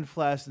 One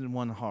flaccid and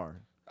one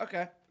hard,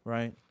 Okay.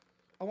 right?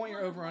 I want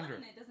your Well, over under.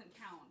 It doesn't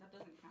count. That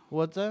doesn't count.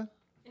 What's that?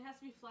 It has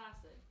to be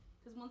flaccid.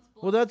 Because once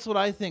Well, that's what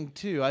I think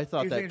too. I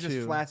thought You're that thinking too.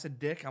 just flaccid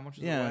dick? How much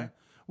is it Yeah. weigh?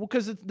 Well,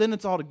 because then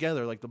it's all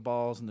together, like the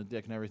balls and the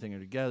dick and everything are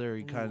together.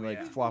 You kind of like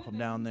yeah. flop them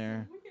down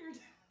there. Weird.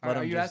 Let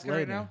Are 'em you just asking lay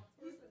right there. now?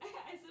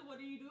 I said, what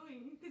are you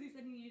doing? Because he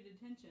said he needed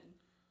attention.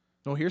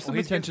 Well, here's some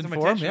he's getting attention some for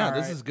him. attention, Yeah, all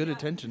this right. is good Yeah,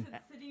 attention. I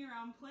said, sitting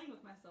around playing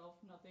with myself,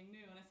 nothing new.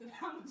 And I said,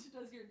 how much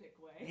does your dick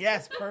weigh?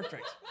 Yes,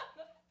 perfect.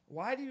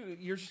 Why do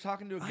you're just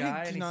talking to a I guy do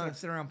and he's not- like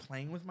sitting around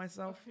playing with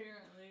myself?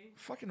 Apparently.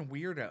 Fucking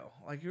weirdo.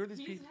 Like who are these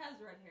He people? has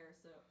red hair,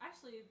 so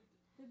actually,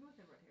 they both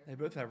have red hair. They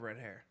both have red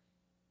hair.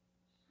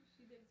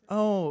 She digs her.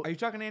 Oh Are you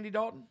talking to Andy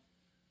Dalton?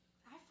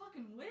 I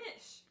fucking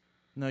wish.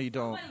 no, you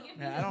don't. Somebody give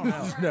me Yeah, I his don't know.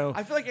 number. No.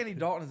 I feel like Andy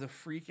Dalton is a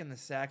freak in the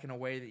sack in a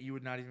way that you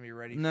would not even be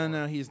ready No, for.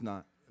 no, he's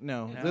not.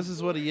 No, No? this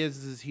is what he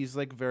is he's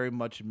like very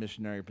much a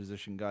missionary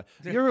position guy.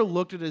 Dude. You ever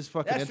looked at his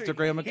fucking That's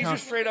Instagram He's account?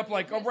 just straight up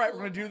like, all right, we're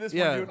gonna do this.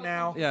 Yeah. We're gonna do it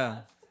now.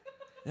 Yeah.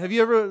 Have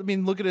you ever? I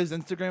mean, look at his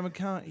Instagram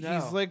account. No.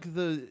 He's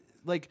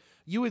like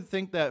you would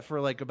think that for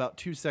like about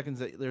 2 seconds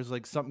that there's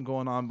like something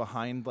going on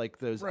behind like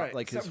those Right,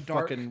 like his something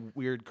dark. fucking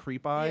weird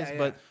creep eyes, Yeah,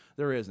 but yeah.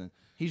 there isn't.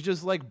 He's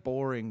just like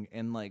boring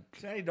and like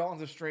So Andy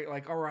Dalton's a straight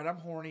like, all right, I'm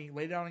horny.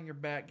 Lay down on your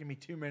back. Give me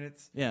 2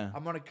 minutes. yeah.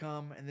 I'm gonna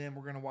come, and then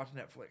we're gonna watch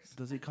Netflix.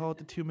 Does he call it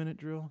the 2-minute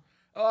drill?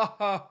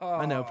 Oh,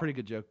 I know, pretty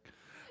good joke.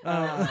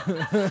 that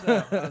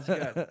was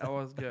good. That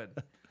was good.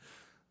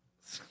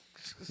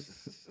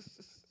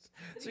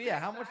 So yeah,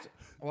 how much?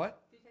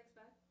 What? Did you text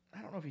back?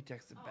 I don't know if he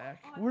texted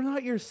back. Oh, We're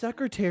not your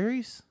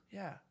secretaries.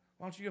 Yeah.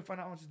 Why don't you go find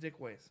out how much his dick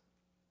weighs?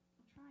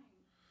 I'm trying.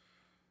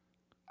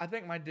 I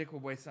think my dick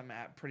would weigh something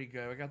pretty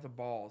good. I got the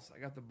balls.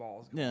 Going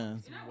Yeah. on.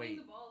 You're Some not weighing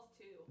weight. the balls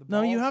too. The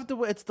No, you balls? have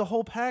to. It's the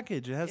whole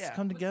package. It has Yeah. to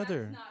come But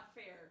together. That's not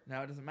fair.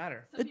 No, it doesn't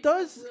matter. Some It people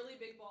have does. Really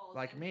big balls.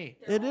 Like and me.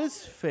 they're It all is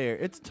good. fair.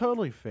 It's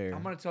totally fair.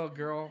 I'm gonna tell a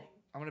girl.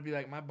 I'm gonna be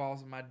like, my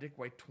balls and my dick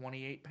weigh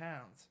 28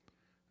 pounds.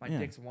 My Yeah.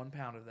 dick's 1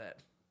 pound of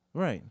that.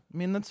 Right. I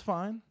mean, that's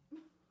fine.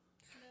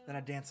 Then I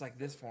dance like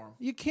this for him.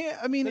 You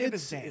can't. I mean, Look at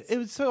it's this dance. it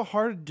was so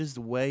hard to just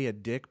weigh a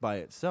dick by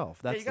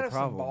itself. That's you gotta the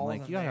problem. have some balls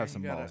Like in you gotta there. have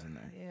some You gotta- balls in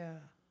there. Yeah.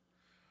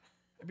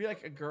 It'd be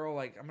like a girl.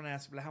 Like I'm gonna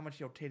ask, but how much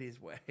your titties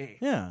weigh?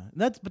 Yeah,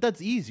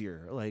 that's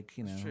easier. Like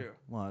you know, It's true.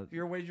 Well, Have you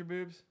ever weighed your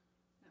boobs?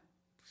 No.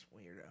 It's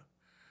weirdo.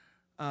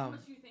 How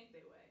much do you think they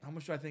weigh? How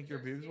much do I think your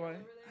Is there a boobs scale weigh?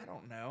 over there? I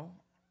don't know.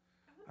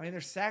 I mean, they're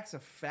sacks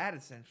of fat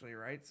essentially,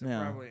 right? So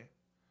Yeah. probably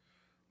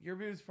your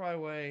boobs probably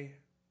weigh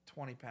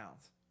 20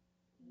 pounds,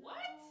 What?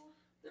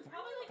 They're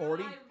probably like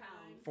 40? 5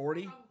 pounds.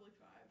 40, Probably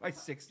 5. like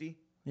 60,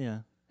 yeah.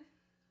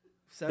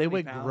 70 They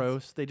weigh pounds.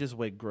 gross. They just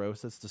weigh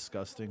gross. That's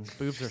disgusting.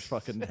 Boobs are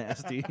fucking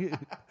nasty.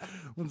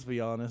 Let's be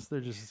honest.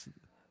 They're just.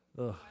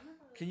 Ugh.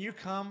 Can you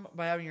come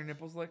by having your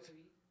nipples licked?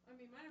 I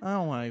mean, mine I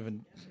don't want to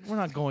even. We're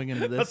not going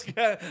into Let's this.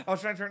 go. I was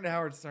trying to turn to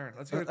Howard Stern.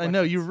 Let's go. To I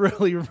know you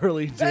really,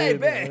 really Hey,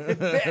 did.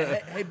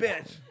 bitch. Hey,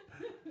 bitch.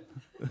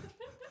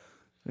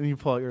 And you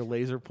pull out your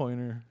laser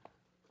pointer.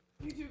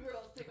 You two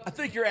girls take off. I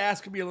think your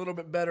ass could be a little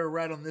bit better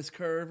right on this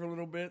curve a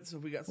little bit. So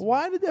we got some.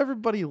 Why did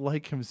everybody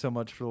like him so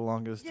much for the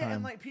longest Yeah, and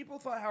time? like people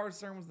thought Howard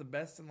Stern was the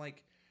best, and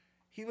like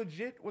he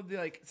legit would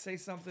like say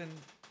something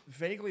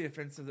vaguely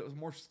offensive that was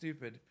more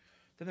stupid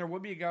than there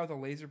would be a guy with a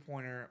laser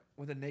pointer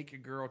with a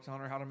naked girl telling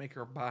her how to make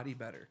her body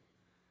better.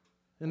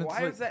 And it's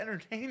Why like- is that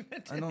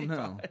entertainment? To I don't know.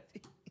 anybody?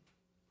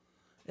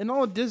 And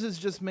all it does is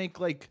just make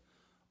like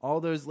all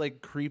those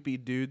like creepy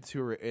dudes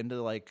who are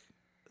into like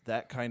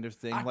that kind of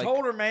thing. I like,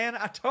 told her, man.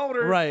 I told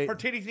her. Right. Her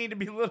titties need to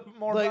be a little bit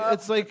more. like up.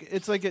 it's like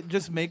it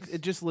just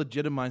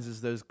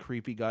legitimizes those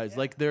creepy guys.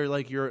 Like they're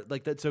like you're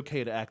like that's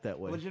okay to act that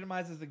way.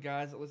 legitimizes the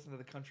guys that listen to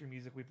the country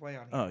music we play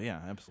on here. Oh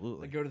yeah,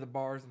 absolutely. They go to the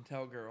bars and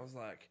tell girls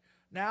like,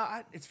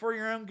 "Now it's for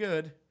your own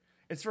good."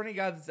 It's for any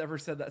guy that's ever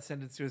said that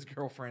sentence to his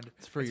girlfriend.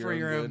 It's for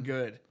your own own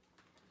good.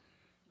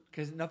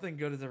 Because nothing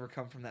good has ever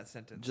come from that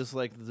sentence. Just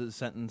like the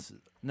sentence,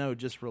 no,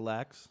 just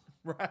relax.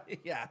 Right?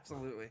 Yeah,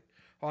 absolutely.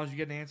 Hold on, did you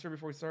get an answer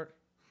before we start?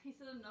 He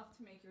said enough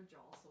to make your jaw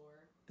sore.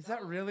 Is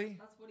that really?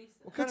 That's what he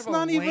said. What kind It's of a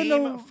not even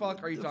lame a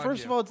fuck are you talking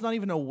First to? of all, it's not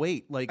even a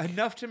weight. Like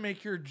Enough to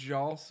make your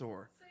jaw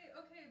sore. Say,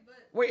 okay, but.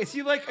 Wait, is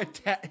he like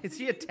is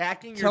he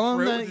attacking your tell him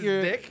throat that with his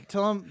you're. dick?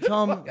 Tell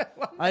him.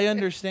 I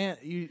understand.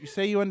 You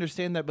say you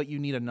understand that, but you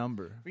need a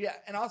number. Yeah,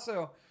 and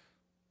also,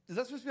 is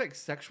that supposed to be like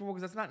sexual?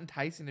 Because that's not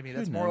enticing to me. Who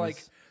That's more knows? like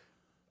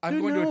I'm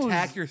Who going to knows?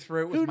 attack your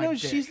throat with Who my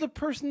knows? dick. She's the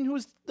person who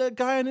was the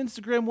guy on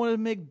Instagram wanted to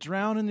make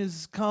drown in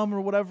his cum or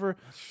whatever.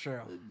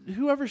 Sure.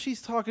 Whoever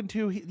she's talking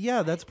to,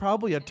 yeah, that's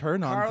probably a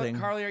turn on thing.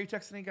 Carly, are you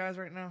texting any guys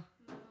right now?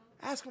 No.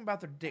 Ask them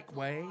about their dick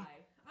way. I'm not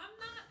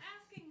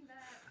asking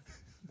that.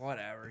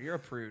 Whatever. You're a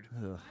prude.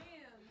 Ugh. I am.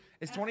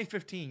 It's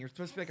 2015. You're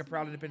supposed to be like a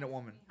proud, independent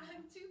woman. I'm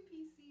too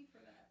PC for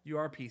that. You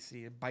are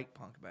PC, a bike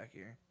punk back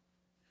here.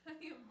 I am.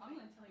 I'm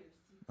gonna tell your secret.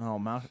 Oh,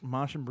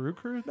 Mosh and Brew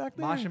Crew back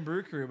there. Mosh and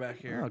Brew Crew back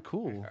here. Oh,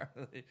 cool.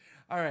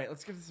 All right,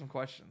 let's get to some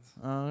questions.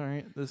 All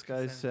right, this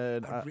guy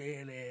said.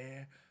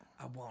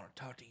 I want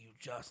to talk to you,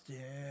 Justin.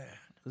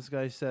 This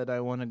guy said, "I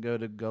want to go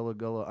to Gullah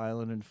Gullah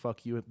Island and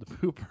fuck you at the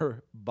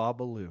pooper,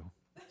 Babalu."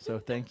 So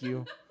thank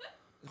you.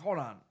 Hold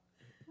on.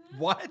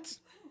 What? That's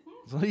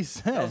what he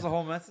said. That was the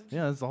whole message?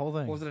 Yeah, that's the whole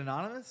thing. Was it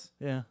anonymous?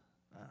 Yeah,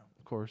 Oh.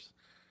 of course.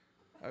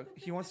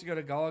 He wants to go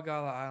to Gullah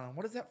Gullah Island.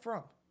 What is that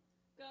from?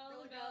 Gullah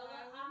Gullah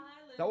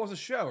Island. That was a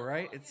show,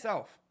 right?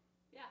 Itself.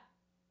 Yeah.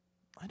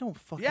 I don't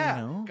fucking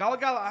Yeah. know. Gullah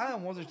Gullah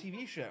Island was a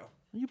TV show.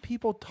 What are you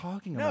people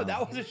talking No, about?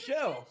 that was a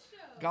show.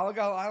 Gullah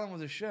Gullah Island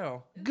was a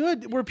show.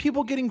 Good. Were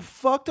people getting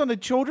fucked on a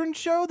children's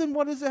show? Then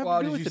what does that have Well,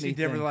 to do did with you see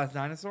anything? Never the Last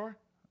Dinosaur?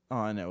 Oh,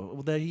 I know.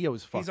 Well, that he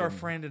was fucking. He's our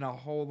friend and a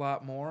whole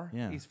lot more.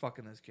 Yeah. He's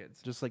fucking those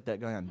kids. Just like that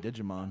guy on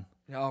Digimon.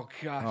 Oh,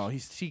 gosh. Oh,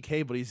 he's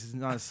TK, but he's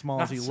not as small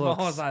Not as he small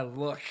looks. as I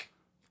look.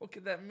 What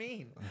could that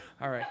mean?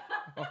 All right.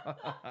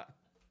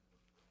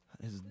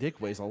 His dick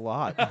weighs a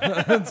lot.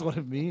 That's what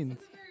it means.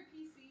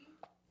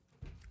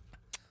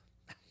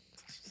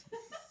 This is very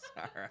PC.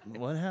 All right.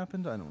 What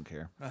happened? I don't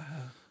care.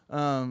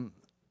 Uh-huh.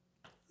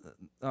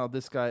 Oh,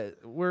 this guy.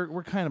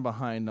 We're kind of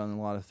behind on a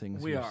lot of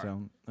things. We here, are.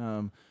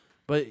 So,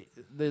 but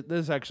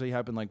this actually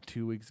happened like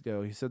 2 weeks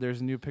ago. He said there's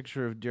a new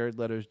picture of Jared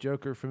Leto's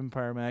Joker from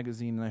Empire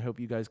Magazine, and I hope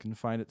you guys can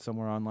find it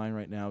somewhere online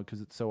right now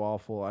because it's so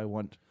awful. I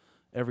want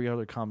every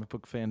other comic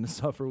book fan to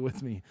suffer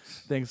with me.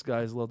 Thanks,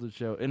 guys. Love the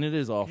show, and it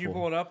is awful. Can you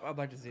pull it up? I'd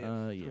like to see it.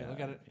 Can we Yeah. look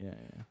at it. Yeah.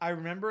 I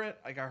remember it.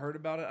 Like I heard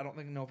about it. I don't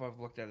know if I've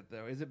looked at it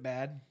though. Is it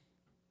bad?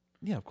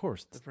 Yeah, of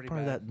course. It's pretty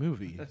part bad. of that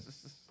movie.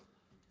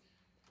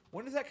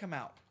 When does that come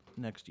out?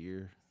 Next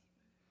year.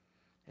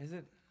 Is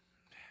it?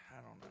 I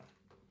don't know.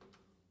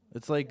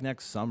 It's like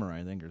next summer,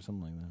 I think, or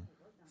something like that.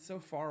 It's so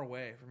far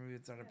away for maybe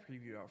it's not a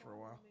preview out for a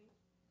while.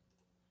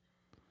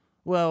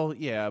 Well,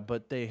 yeah,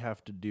 but they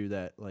have to do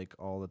that like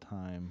all the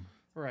time.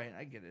 Right,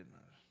 I get it.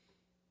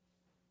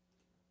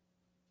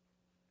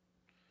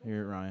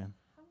 Here, Ryan.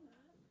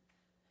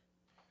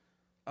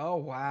 Oh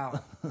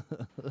wow,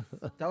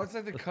 that looks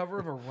like the cover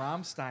of a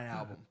Rammstein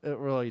album. It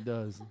really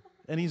does.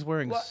 And he's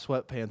wearing What?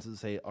 sweatpants that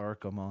say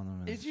Arkham on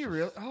them. Is he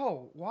real?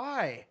 Oh,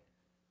 why?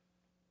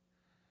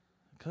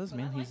 Because, But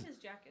man, I like he's his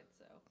jacket,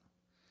 so.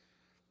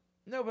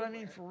 No, but I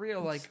mean for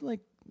real. Like,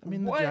 I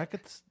mean, what? the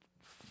jacket's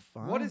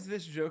fine. what is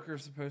this Joker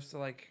supposed to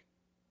like?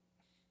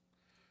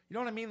 You know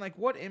what I mean? Like,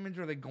 what image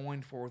are they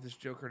going for with this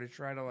Joker to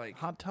try to like?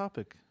 Hot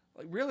Topic?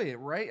 Like really,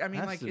 right? I mean,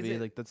 Has like, to is be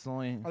it? like that's the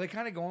only. Are they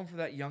kind of going for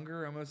that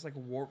younger, almost like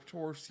Warped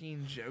Tour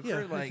scene Joker? Yeah,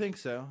 like, I think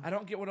so. I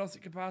don't get what else it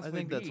could I possibly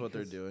think be. that's what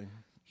they're 'cause doing.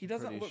 He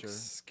doesn't pretty look sure.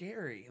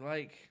 scary.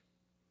 Like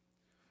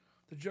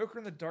the Joker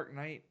in the Dark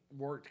Knight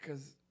worked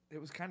because it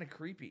was kind of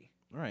creepy.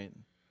 Right.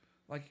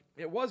 Like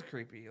it was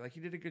creepy. Like he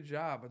did a good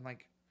job, and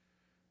like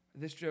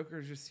this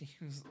Joker just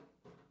seems,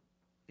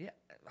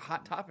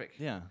 hot topic.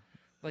 Yeah.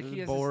 Like This he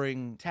is has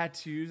boring.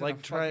 tattoos, Like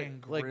and a fucking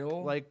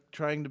grill. like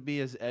trying to be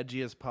as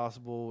edgy as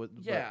possible. With,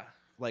 but, yeah,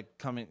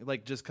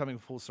 like just coming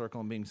full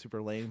circle and being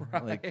super lame.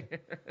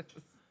 right.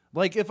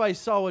 Like if I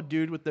saw a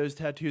dude with those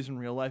tattoos in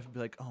real life, I'd be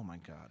like, oh my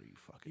god, are you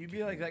fucking? You'd be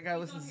kidding like me? that guy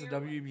He's listens to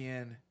on heroin.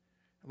 WBN,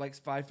 likes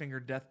Five Finger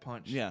Death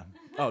Punch. Yeah.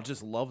 Oh,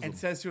 just loves And them.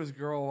 says to his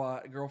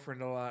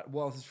girlfriend a lot,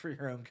 well, this is for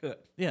your own good.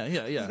 Yeah.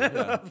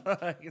 Yeah.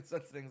 Like, it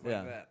says things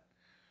Yeah. like that.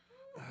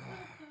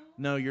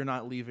 No, you're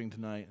not leaving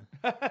tonight.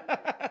 You told me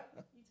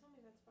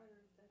that spider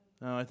is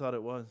dead. No, I thought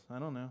it was. I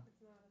don't know.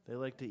 It's not. They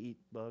like to eat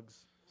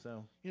bugs.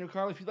 So You know,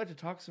 Carly, if you'd like to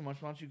talk so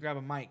much, why don't you grab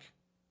a mic?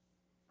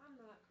 I'm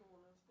not cool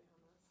enough to be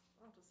on this.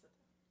 I'll just sit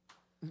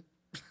down.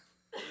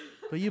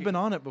 but you've been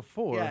on it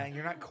before. Yeah, and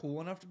you're not cool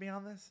enough to be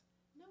on this?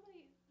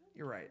 Nobody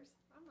You're right. cares.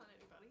 I'm not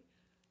anybody.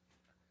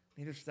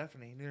 Neither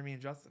Stephanie, neither me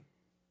and Justin.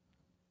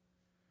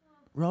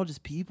 We're all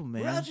just people,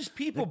 man. We're all just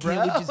people, Like, bro.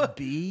 can't we just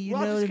be? You We're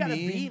all know just what I gotta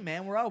mean? be,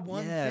 man. We're all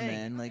one yeah, thing.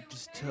 man. Like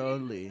just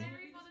totally. Can I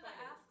read one that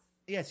asks?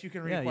 Yes, you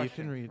can read Yeah, a you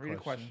question. can read a a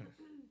question. question.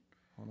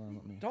 Hold on,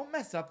 let me. Don't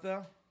mess up,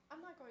 though.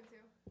 I'm not going to.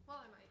 Well,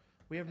 I might.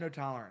 We have no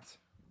tolerance.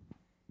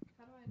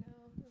 How do I know?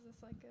 Is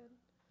this like good?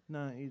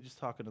 No, you're just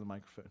talking to the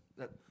microphone.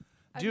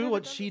 I've Do never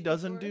what done she this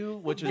doesn't before. do,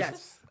 which is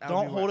Yes.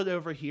 don't hold it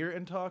over here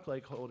and talk.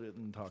 Like hold it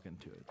and talk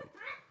into it.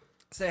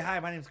 Say hi,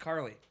 my name's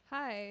Carly.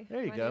 Hi.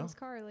 There you my go. name's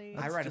Carly.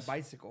 I That's ride a just-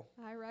 bicycle.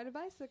 I ride a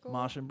bicycle.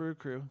 Mosh and Brew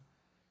Crew.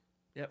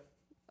 Yep.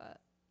 Uh,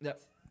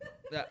 Yep.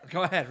 Yeah.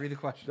 Go ahead, read the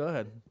question. Go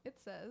ahead. It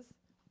says,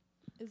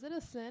 "Is it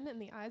a sin in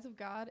the eyes of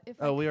God if?"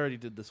 Oh, we already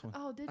did this one.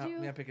 Oh, did Oh,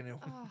 you? yeah, pick a new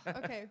one. Oh,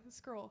 okay.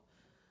 Scroll.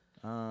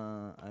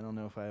 I don't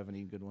know if I have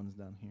any good ones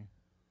down here.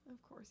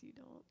 Of course you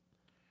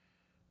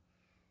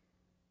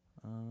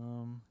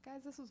don't,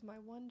 guys. This was my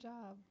one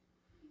job.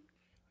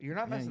 You're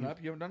not Yeah, messing you- up.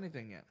 You haven't done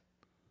anything yet.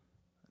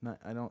 not,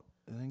 I don't.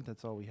 I think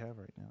that's all we have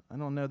right now. I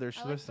don't know. There's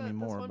I like supposed to be that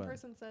more, this one but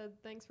person said,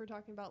 "Thanks for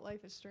talking about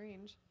Life is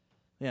Strange."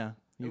 yeah,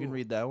 you can Ooh.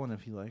 read that one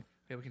if you like.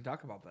 Yeah, we can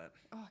talk about that.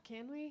 Oh,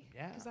 can we?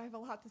 Yeah. Because I have a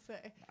lot to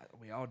say.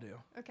 We all do.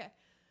 Okay.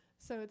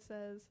 So it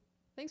says,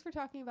 "Thanks for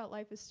talking about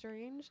Life is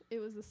Strange. It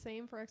was the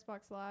same for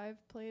Xbox Live.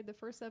 Played the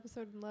first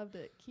episode and loved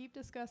it. Keep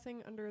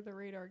discussing under the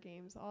radar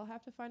games. I'll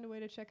have to find a way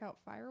to check out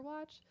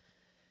Firewatch.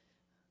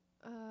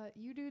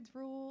 You dudes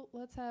rule.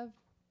 Let's have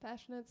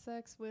passionate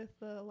sex with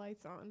the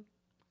lights on."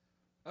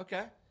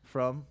 Okay.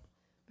 From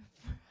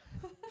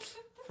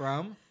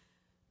From?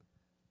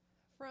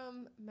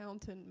 From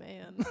Mountain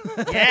Man.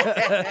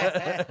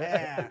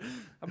 Yeah.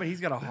 I mean, he's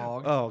got a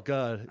hog. oh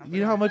god,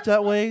 you know how much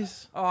that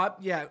weighs?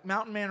 Yeah.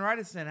 Mountain Man, write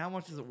us in. How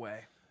much does it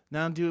weigh?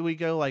 Now, do we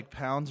go like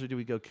pounds or do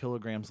we go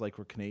kilograms like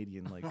we're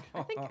Canadian? Like,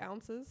 I think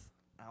ounces.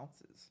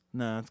 Ounces.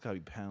 no, it's gotta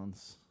be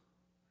pounds.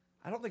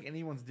 I don't think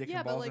anyone's dick Yeah,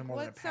 and but balls in like, more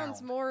than a what sounds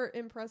pound. more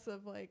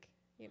impressive? Like,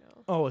 you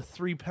know. Oh, a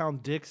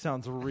 3-pound dick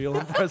sounds real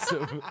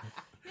impressive.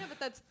 Yeah, but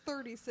that's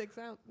 36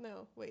 ounce.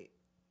 No, wait.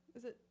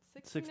 Is it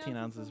 16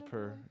 ounces in a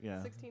per- pound?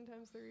 yeah. 16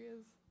 times 3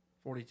 is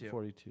 42.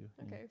 42.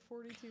 yeah. okay.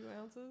 42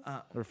 ounces.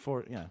 Or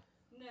 4, yeah.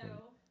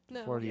 No.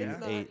 no, 48. it's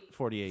not.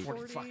 48. 40.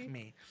 Fuck 40.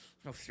 me.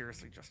 No,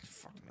 seriously, Justin,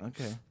 fuck me.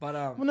 Okay. But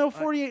Well, no,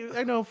 48.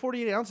 I know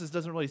 48 ounces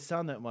doesn't really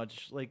sound that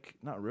much. Like,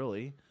 not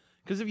really.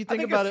 Because if you I think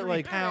think about a it,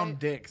 like, pound Alright.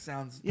 dick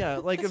sounds. yeah,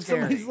 like if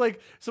Scary. somebody's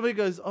like, somebody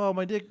goes, "Oh,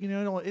 my dick, you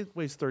know, it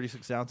weighs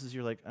 36 ounces."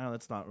 You're like, "Oh,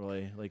 that's not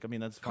really like. I mean,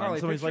 that's fine." Carly,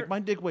 Somebody's like, picture- "My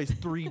dick weighs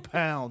 3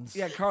 pounds."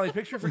 Yeah, Carly,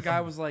 picture if a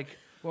guy was like,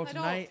 "Well, I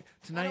tonight,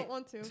 I don't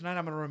want to. tonight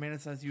I'm gonna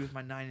romanticize you with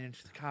my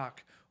 9-inch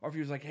cock." Or if he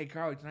was like, "Hey,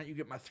 Carly, tonight you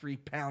get my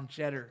 3-pound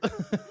cheddar."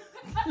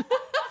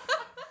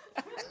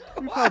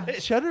 3-pound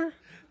cheddar?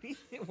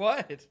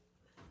 What?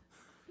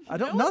 I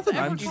don't. No one's Nothing.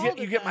 ever I'm called just,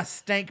 You get it my that.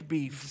 stank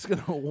beef. just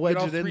gonna Get wedge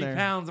all it in 3 there.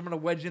 pounds. I'm gonna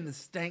wedge in the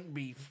stank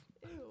beef.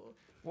 Ew.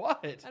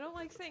 What? I don't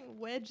like saying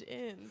wedge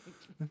in.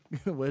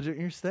 Wedge it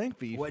in your stank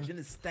beef. Wedge in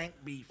the stank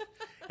beef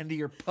into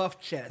your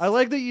puff chest. I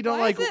like that you don't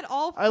Why like. is it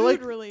all I food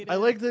like. related? I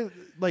like that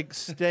like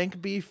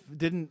stank beef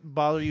didn't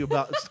bother you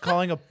about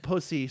calling a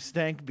pussy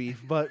stank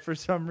beef, but for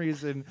some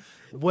reason,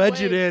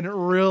 wedge it Wedge. in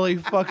really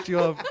fucked you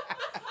up.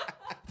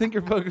 I think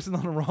you're focusing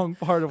on the wrong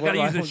part of what Gotta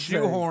I use a was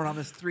saying. shoehorn on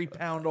this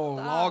 3-pound old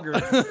Stop. logger.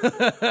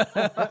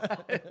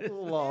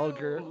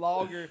 Logger.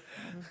 Logger.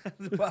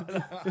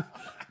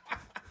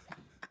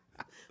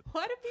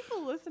 Why do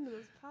people listen to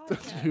this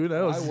podcast? Who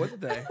knows? Why wouldn't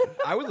they?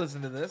 I would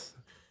listen to this.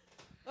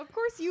 Of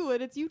course you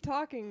would. It's you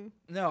talking.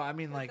 No, I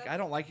mean, like, I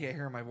don't like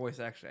hearing my voice,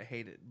 actually. I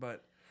hate it.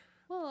 But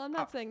Well, I'm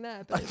not saying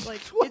that, but it's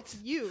like What? it's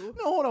you.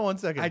 No, hold on 1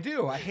 second. I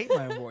do. I hate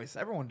my own voice.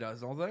 Everyone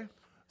does, don't they?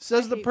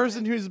 Says I the hate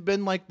person that. who's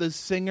been like the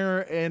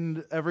singer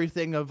and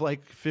everything of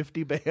like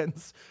 50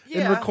 bands and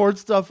Yeah. record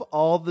stuff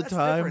all the That's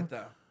time. different,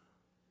 though.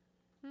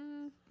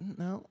 Hmm.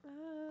 No,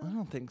 I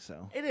don't think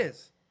so. It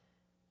is.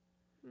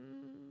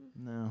 Mm.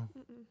 No.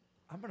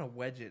 I'm gonna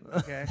wedge it.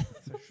 Okay,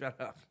 so shut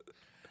up.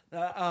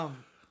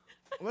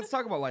 Let's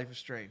talk about Life is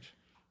Strange.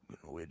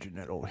 Wedge in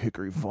that old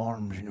Hickory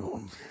Farms, you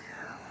know.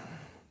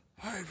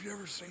 Hey, have you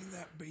ever seen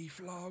that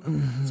beef log?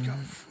 It's got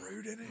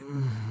fruit in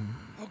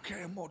it.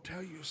 Okay, I'm gonna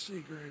tell you a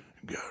secret.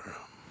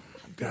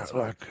 Got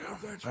like,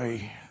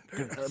 hey,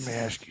 let me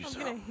ask you I'm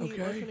gonna something. hate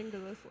listening to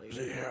this Does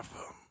later. it have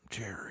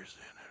cherries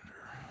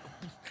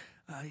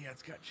in it or Yeah,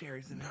 it's got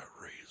cherries in it. got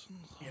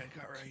raisins? Yeah, it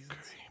got raisins.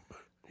 Okay,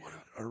 but what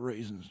are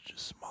raisins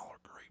just smaller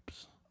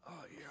grapes?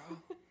 Oh yeah.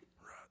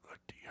 Right, like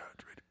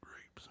dehydrated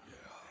grapes. Yeah,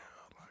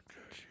 I like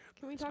that shit.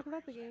 Can we talk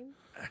about the game?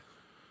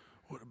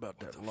 What about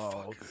that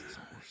log? This is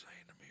what we're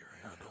saying to me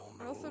right I now.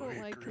 don't I know. also don't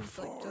like Hickory because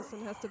like Farm.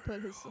 Justin has to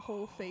put his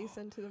whole face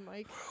into the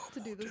mic to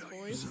do this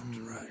voice.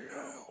 Right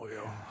now,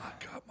 well, I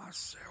got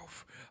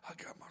myself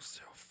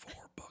 4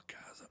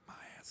 Buckeyes up my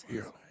ass last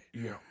yeah, night.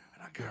 yeah.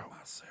 And I got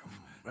myself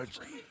That's,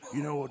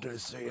 you know what they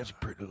say, that's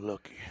pretty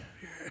lucky.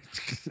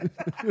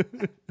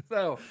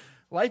 So,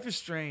 Life is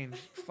Strange.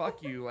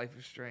 Fuck you, Life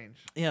is Strange.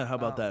 Yeah, how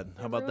about that?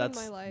 How It about ruined that's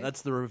my life.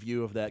 that's the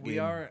review of that game. We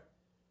are,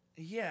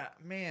 yeah,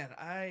 man.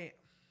 I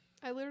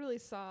literally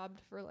sobbed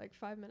for like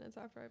 5 minutes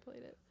after I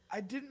played it. I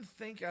didn't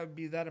think I would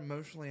be that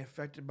emotionally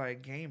affected by a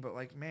game, but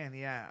like, man,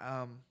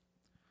 yeah.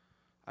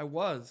 I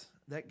was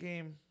that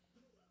game.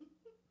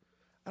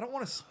 I don't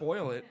want to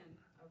spoil it.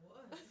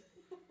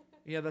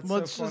 Yeah, that's Well,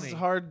 so it's funny. just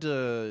hard I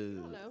to.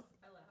 don't know.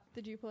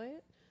 Did you play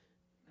it?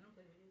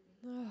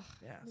 Ugh,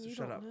 Yeah, so you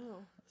shut don't up. know.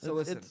 So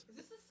listen, It's, Is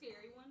this a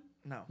scary one?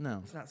 no, No.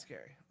 it's not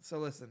scary. So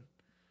listen,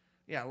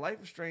 yeah,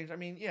 Life is Strange. I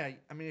mean, yeah,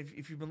 I mean,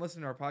 if you've been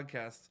listening to our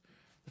podcast,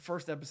 the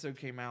first episode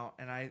came out,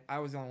 and I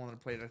was the only one that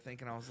played it, I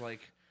think, and I was like,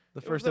 the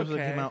it first was episode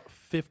okay. came out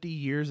 50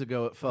 years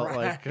ago. It felt like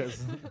Right.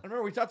 'cause I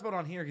remember we talked about it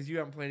on here because you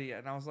haven't played it yet,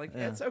 and I was like,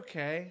 Yeah. it's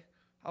okay.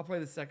 I'll play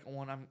the second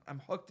one. I'm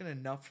hooked in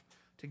enough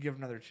to give it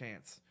another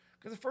chance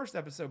because the first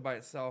episode by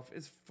itself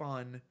is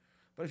fun,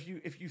 but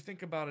if you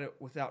think about it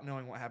without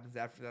knowing what happens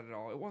after that at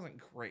all, it wasn't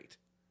great,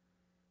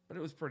 but it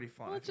was pretty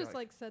fun. Well, I it feel just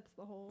like sets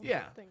the whole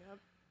Yeah. thing up.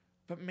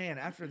 But man,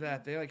 after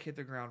that, they like hit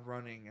the ground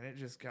running, and it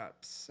just got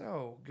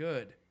so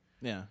good.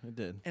 yeah, it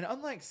did. And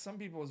unlike some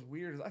people, as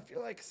weird as I feel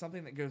like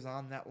something that goes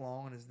on that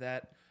long and is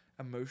that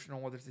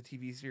emotional, whether it's a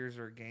TV series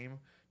or a game,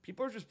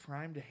 people are just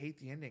primed to hate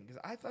the ending because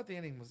I thought the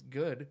ending was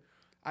good.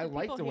 I Did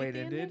liked people the way hate it the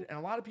ended, ending? and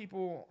a lot of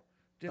people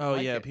didn't. Oh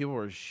like yeah, it. people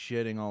were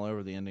shitting all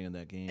over the ending of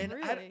that game. And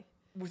Really?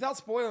 without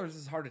spoilers,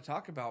 it's hard to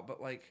talk about. But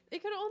like,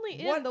 It could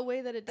only What end the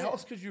way that it did.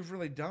 else could you have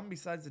really done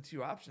besides the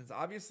two options?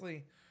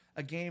 Obviously,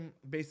 a game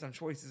based on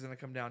choice is going to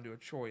come down to a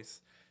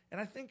choice, and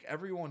I think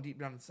everyone deep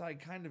down inside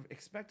kind of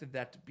expected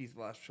that to be the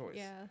last choice.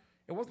 Yeah.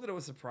 It wasn't that it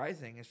was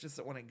surprising. It's just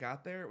that when it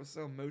got there, it was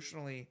so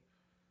emotionally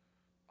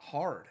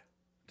hard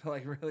to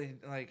like really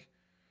like.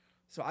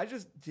 So I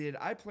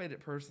played it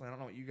personally. I don't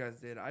know what you guys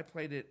did. I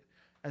played it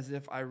as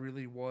if I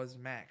really was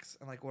Max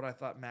and like what I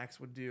thought Max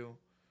would do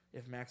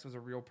if Max was a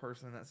real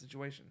person in that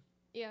situation.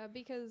 Yeah,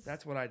 because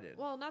That's what I did.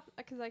 well, not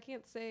because I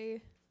can't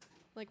say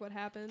like what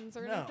happens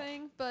or No.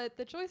 anything, but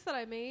the choice that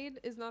I made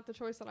is not the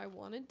choice that I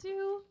wanted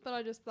to. But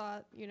I just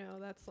thought,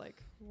 that's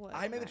like what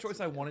I made the Max choice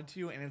would I do. wanted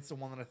to, and it's the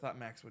one that I thought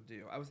Max would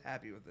do. I was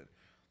happy with it.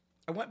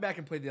 I went back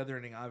and played the other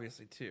ending,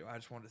 obviously, too. I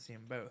just wanted to see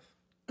them both.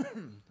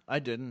 I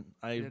didn't.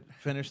 I did?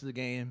 finished the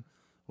game,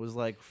 was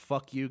like,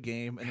 "Fuck you,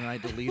 game," and then I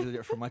deleted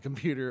it from my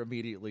computer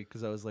immediately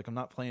because I was like, "I'm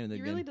not playing it You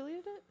again." really deleted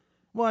it?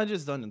 Well, I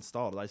just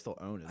uninstalled it. I still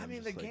own it. I I'm mean,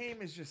 the just like-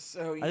 game is just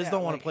so. I just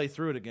don't want like, to play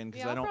through it again because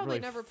Yeah, I I'll don't probably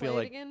really never play feel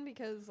it like again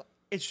because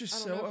It's just I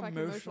don't know so if I can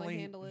emotionally emotionally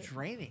handle it.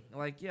 draining.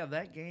 Like, yeah,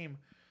 that game,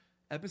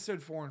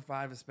 episode 4 and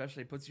 5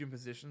 especially, puts you in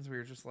positions where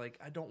you're just like,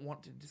 I don't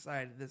want to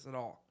decide this at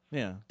all.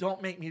 yeah.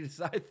 Don't make me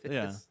decide this.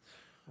 Yeah.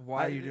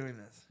 Why are you doing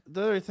this?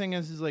 The other thing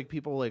is like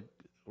people like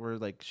were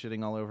like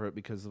shitting all over it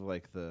because of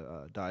like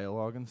the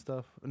dialogue and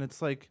stuff, and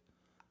it's like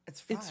It's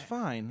fine. it's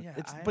fine.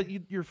 Yeah, But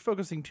you're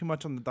focusing too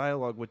much on the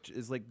dialogue, which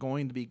is like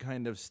going to be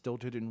kind of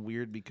stilted and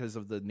weird because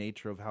of the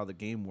nature of how the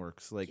game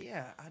works. Like,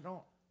 Yeah, I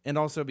don't. and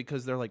also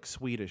because they're like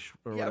Swedish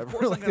or Yeah, of whatever.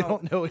 course like I'm they gonna,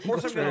 don't know of course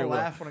English I'm gonna very well.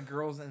 laugh when a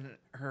girl's in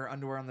her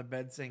underwear on the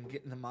bed saying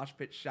 "Get in the mosh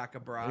pit, shaka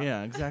bra."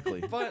 Yeah,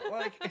 exactly. But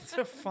like, it's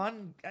a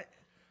fun.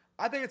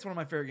 I think it's one of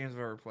my favorite games I've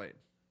ever played.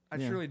 I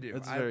Yeah, truly do.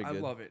 it's I very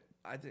good. love it.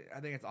 I think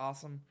it's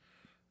awesome.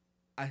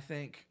 I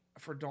think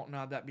for Don't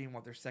Nod that being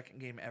what their second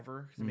game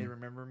ever because they made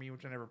Remember Me,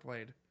 which I never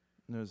played.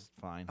 It was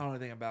fine. I don't know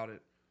anything about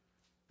it.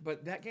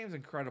 But that game's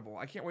incredible.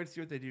 I can't wait to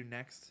see what they do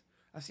next.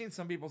 I've seen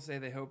some people say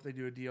they hope they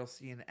do a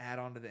DLC and add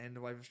on to the end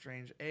of Life is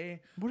Strange.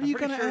 A, What are I'm you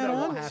pretty gonna sure add that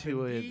won't on happen.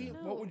 to it? B,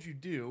 No. what would you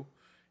do?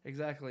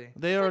 Exactly.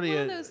 They it's already like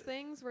one of those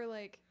things where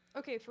like,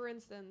 okay, for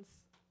instance,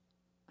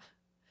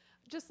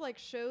 just like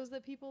shows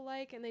that people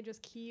like and they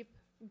just keep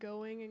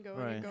going and going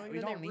Right. and going We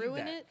and don't they need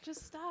ruin that. it.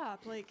 Just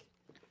stop. Like,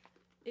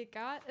 it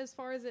got as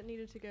far as it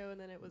needed to go and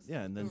then it was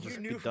Yeah, and then over. just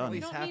You be knew from done. at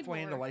least You don't need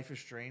halfway into more. Life is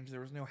Strange, there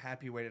was no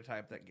happy way to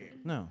type that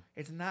game. no.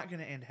 It's not going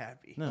to end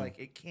happy. No. Like,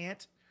 it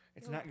can't.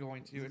 It's Nope. not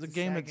going to. It's The a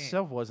game sad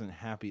itself wasn't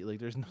happy. Like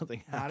there's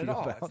nothing Not happy at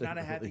all. about It's it. not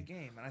a happy really.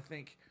 game. And I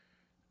think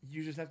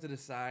you just have to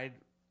decide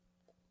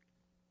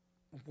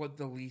what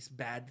the least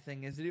bad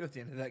thing is to do at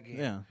the end of that game.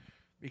 Yeah.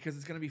 because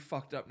it's going to be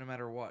fucked up no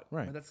matter what.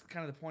 Right. But that's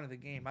kind of the point of the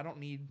game. I don't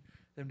need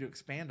them to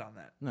expand on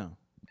that. No.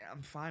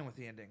 I'm fine with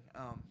the ending.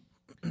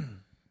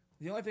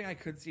 The only thing I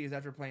could see is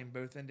after playing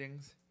both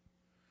endings,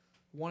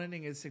 one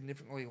ending is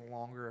significantly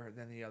longer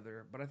than the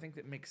other, but I think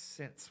that makes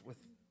sense with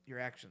your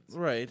actions.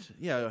 Right.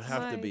 Yeah, it would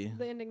have to be.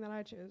 The ending that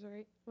I chose,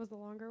 right, was the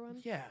longer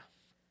one. Yeah.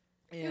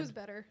 It was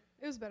better.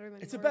 It was better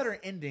than It's yours. a better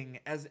ending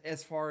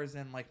as far as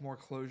in like more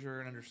closure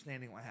and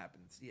understanding what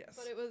happens. Yes.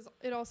 But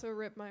it also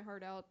ripped my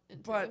heart out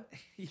into But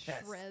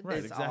yes, shreds. Right,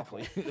 it's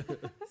exactly. awful.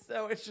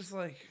 So it's just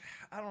like,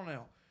 I don't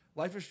know.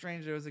 Life is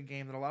Strange though is a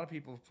game that a lot of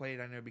people have played,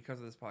 I know, because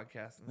of this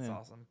podcast, and it's Yeah.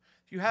 awesome.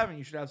 If you haven't,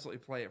 you should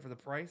absolutely play it for the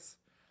price.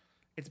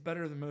 It's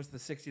better than most of the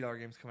 $60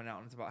 games coming out,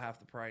 and it's about half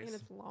the price. and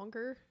it's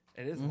longer,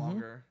 It is Mhm.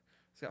 longer.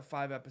 It's got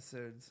 5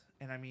 episodes,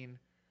 and I mean,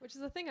 which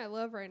is the thing I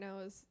love right now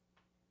is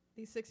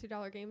these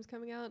 $60 games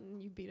coming out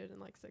and you beat it in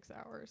like 6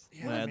 hours.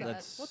 Yeah, What I is mean- that?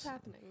 that's- What's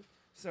happening?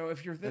 so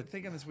if you're It-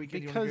 thinking this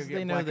weekend you want to Because go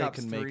they get know Black they Ops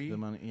can 3, make the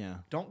money. Yeah.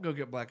 don't go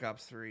get Black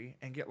Ops 3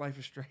 and get Life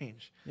is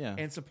Strange. Yeah.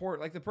 And support,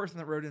 like the person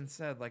that wrote in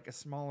said, like a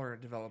smaller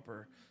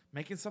developer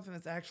making something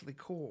that's actually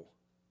cool.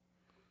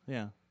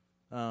 Yeah.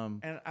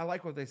 And I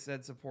like what they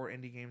said, support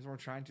indie games. We're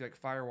trying to, like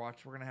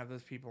Firewatch, we're going to have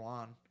those people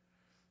on.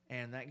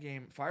 And that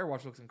game,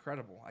 Firewatch looks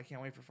incredible. I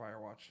can't wait for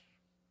Firewatch.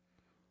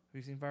 Have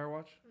you seen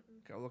Firewatch?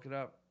 Go look it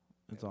up.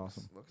 It's It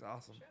awesome. Looks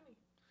awesome.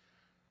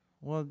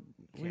 Well,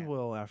 we Can't.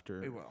 will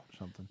after We will.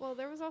 something. Well,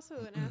 there was also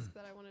an ask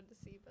that I wanted to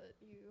see, but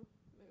you moved.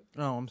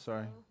 Oh, I'm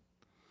sorry. so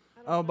I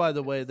don't Oh, know by if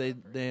the it way, was they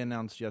separate. they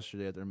announced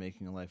yesterday that they're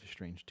making a Life is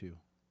Strange 2.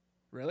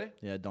 Really?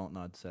 Yeah, Don't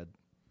Nod said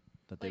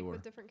that they like were.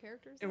 with different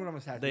characters. It would now?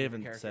 almost have to They be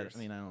haven't different said. characters.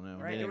 I mean, I don't know.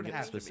 Right, They it didn't would get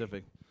have to be.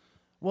 specific.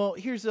 Well,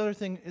 here's the other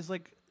thing: is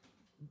like,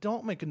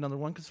 don't make another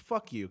one because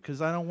fuck you,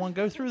 because I don't want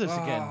to go through this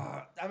again.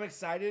 I'm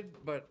excited,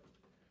 but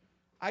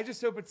I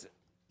just hope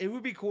it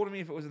would be cool to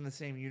me if it was in the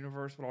same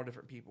universe but all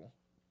different people.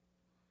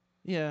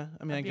 Yeah,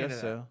 I mean, I I'd be into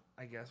guess that. so.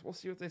 I guess. We'll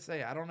see what they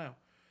say. I don't know.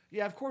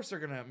 Yeah, of course they're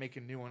going to make a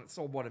new one. It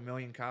sold, what, 1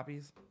 million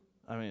copies?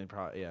 I mean,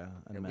 probably. Yeah,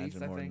 I'd At imagine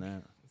least, I more than think.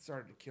 that. It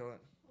started to kill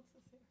it. What's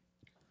this here?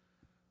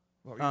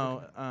 What were you Oh,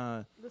 looking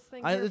at? This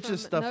thing I- here it's from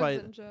just stuff I-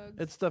 Nugs and Jugs.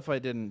 it's stuff I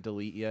didn't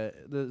delete yet.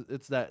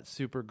 It's that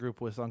super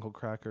group with Uncle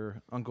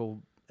Cracker,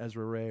 Uncle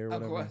Ezra Ray, or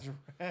whatever. Uncle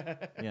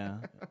Ezra. Yeah,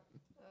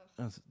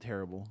 that's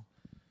terrible.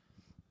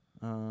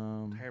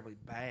 Terribly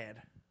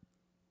bad.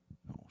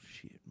 Oh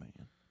shit, man.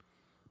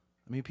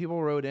 I mean,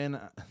 people wrote in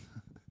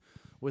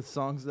with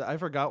songs that I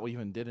forgot we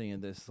even did any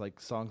of this, like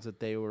songs that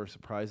they were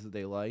surprised that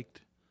they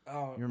liked.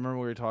 Oh, You remember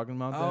we were talking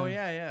about that? oh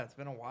yeah. It's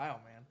been a while,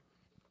 man.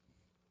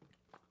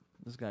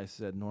 This guy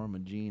said Norma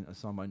Jean, a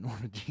song by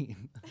Norma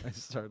Jean. I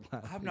started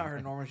laughing. I've not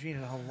heard Norma Jean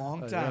in a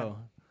long I time. know.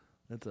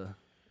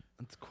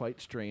 That's quite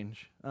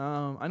strange.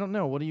 I don't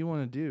know. What do you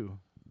want to do,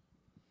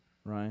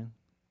 Ryan?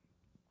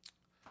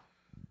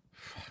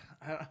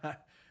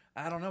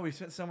 I don't know. We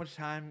spent so much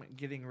time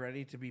getting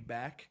ready to be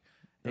back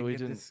That and we get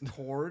didn't- this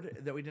cord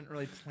that we didn't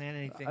really plan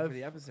anything for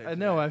the episode. I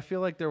know. today. I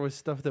feel like there was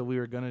stuff that we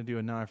were gonna do,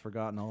 and now I've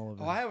forgotten all of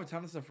it. Oh, I have a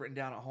ton of stuff written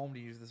down at home to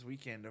use this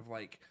weekend of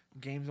like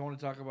games I want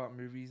to talk about,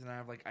 movies, and I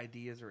have like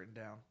ideas written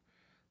down,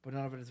 but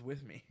none of it is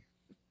with me.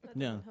 That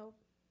Yeah. doesn't help.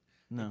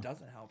 no. It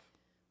doesn't help.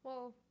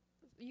 Well,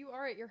 you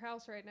are at your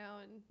house right now,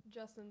 and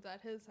Justin's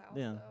at his house.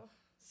 Yeah.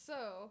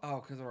 So Oh,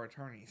 because of our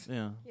attorneys.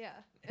 Yeah. yeah.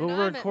 But And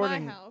we're I'm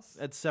recording at my house.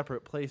 at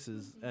separate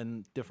places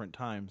and different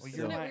times. Well, so-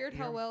 you're Isn't my- it weird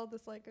how you're- well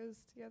this like goes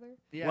together?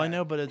 Yeah. Well, I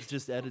know, but it's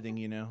just editing.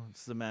 You know,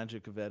 it's the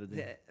magic of editing.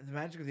 The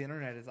magic of the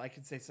internet is I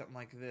could say something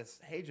like this: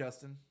 "Hey,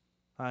 Justin,"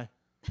 Hi.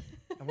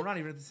 and we're not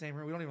even at the same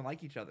room. We don't even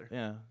like each other.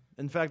 Yeah.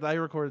 In fact, I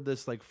recorded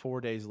this like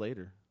 4 days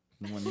later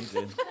than when you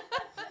did.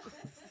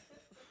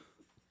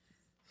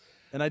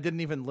 And I didn't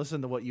even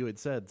listen to what you had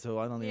said, so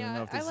I don't even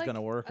know if this is going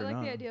to work I or like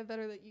not. the idea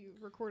better that you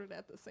recorded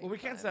at the same Well, we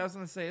can't time. say. I was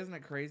going to say, isn't it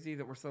crazy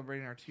that we're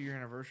celebrating our 2-year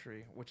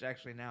anniversary, which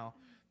actually now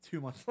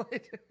 2 months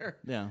later.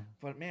 Yeah.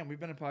 But man, we've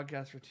been a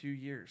podcast for 2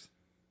 years.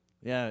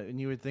 Yeah,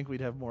 and you would think we'd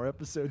have more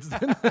episodes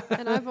than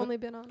And I've only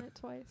been on it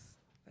twice.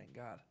 Thank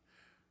God.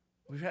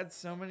 We've had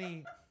so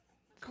many.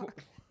 Cool,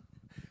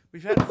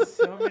 we've had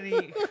so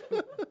many.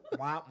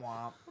 Womp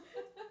womp.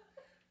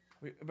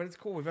 But it's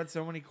cool. We've had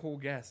so many cool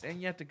guests,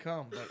 and yet to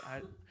come. But I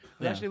was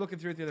Yeah. actually looking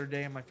through it the other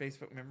day in my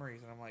Facebook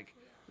memories, and I'm like,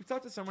 we've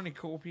talked to so many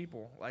cool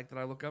people like that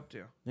I look up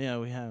to. Yeah,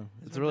 we have.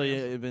 It's been really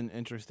awesome. been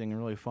interesting and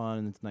really fun,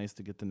 and it's nice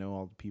to get to know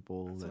all the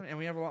people. So- That, and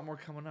we have a lot more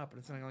coming up, and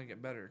it's only going to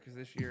get better because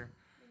this year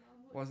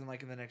wasn't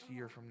like in the next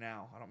year from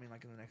now. I don't mean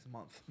like in the next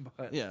month,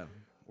 but yeah,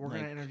 we're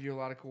going to like- interview a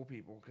lot of cool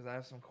people because I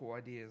have some cool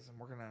ideas, and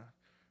we're going to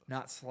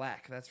not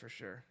slack. That's for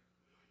sure.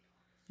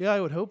 yeah. I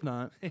would hope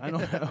not. I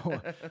don't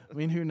know. I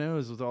mean, who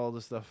knows with all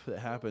the stuff that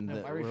happened? No,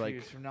 that I we're refuse.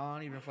 like, From now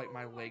on, even if like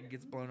my leg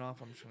gets blown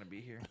off, I'm just going to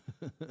be here.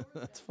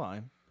 that's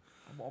fine.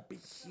 I'm gonna be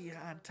here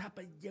on top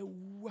of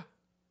you,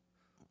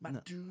 my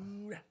No.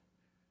 dude.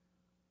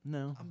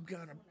 No. I'm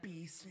gonna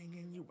be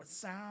singing you a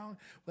song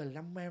while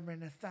I'm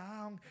wearing a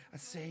thong. I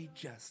say,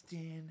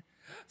 Justin,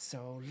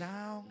 so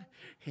long,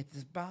 hit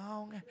this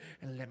bong,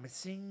 and let me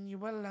sing you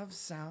a love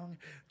song.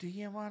 Do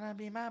you wanna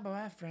be my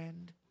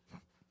boyfriend?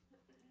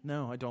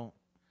 No, I don't.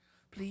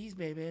 Please,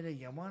 baby, do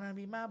you want to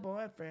be my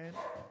boyfriend?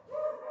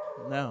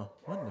 No.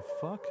 What in the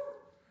fuck?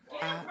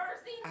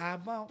 I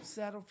won't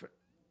settle for...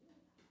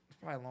 It's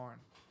probably Lauren.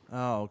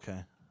 Oh, okay.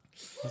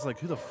 I was like,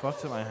 who the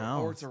fuck's at my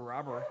house? Or it's a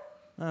robber.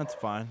 That's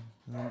fine.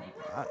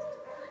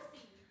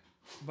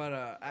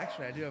 But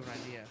actually, I do have an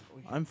idea.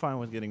 I'm fine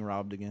with getting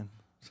robbed again.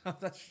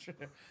 That's true.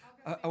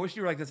 I wish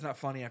you were like, that's not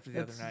funny after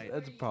the other night.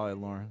 That's probably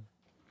Lauren.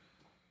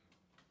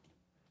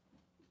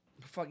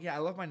 Fuck yeah, I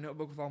left my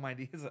notebook with all my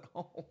ideas at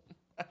home.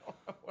 I don't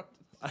know what to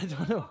say. I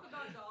don't know.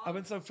 I've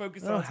been so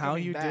focused I don't on know us how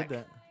coming you back. did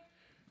that.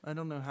 I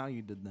don't know how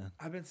you did that.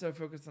 I've been so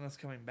focused on us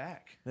coming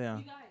back. Yeah.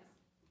 You guys,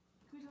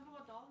 can we talk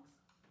about dogs?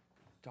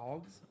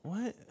 Dogs? What?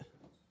 Never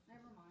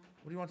mind.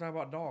 What do you want to talk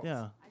about dogs? Yeah. I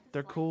just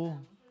They're like cool.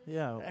 them.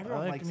 Yeah.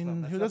 Everyone likes them.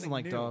 who That's doesn't nothing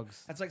like new.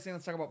 dogs? That's like saying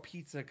let's talk about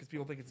pizza because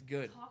people think it's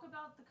good. Talk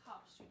about the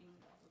cops shooting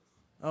dogs.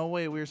 Oh,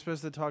 wait. We were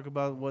supposed to talk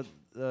about what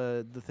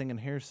the thing in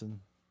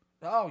Harrison.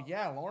 Oh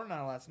yeah, Lauren and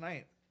I last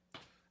night.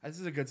 This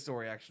is a good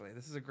story actually.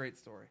 This is a great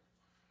story.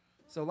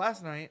 So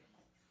last night,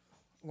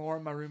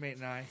 Lauren, my roommate,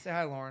 and I. Say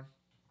hi, Lauren.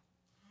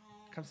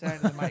 Come say hi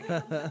to the mic.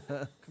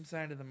 Come say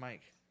hi to the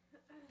mic.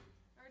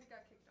 I already got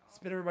kicked off.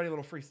 Spit everybody a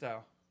little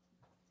freestyle.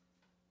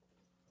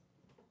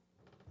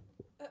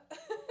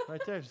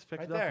 Right there. Just pick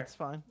Right it up. there. It's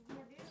fine.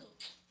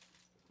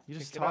 You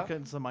just Pick it up. talk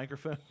into the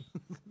microphone.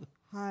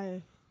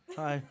 Hi,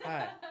 Hi.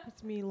 Hi.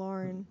 it's me,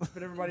 Lauren.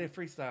 Spit everybody a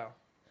freestyle.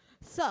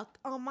 Suck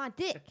on my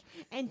dick.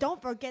 And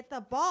don't forget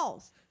the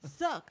balls.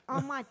 Suck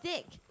on my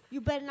dick. You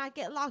better not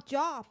get locked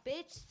jaw,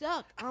 bitch.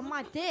 Suck on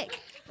my dick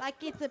like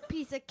it's a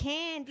piece of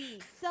candy.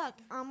 Suck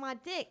on my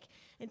dick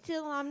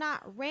until I'm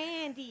not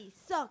Randy.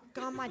 Suck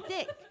on my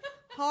dick.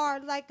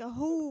 Hard like a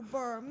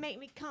Hoover. Make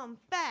me come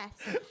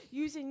fast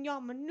using your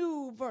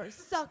maneuvers.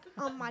 Suck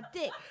on my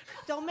dick.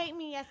 Don't make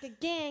me ask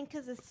again,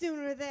 because the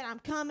sooner that I'm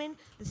coming,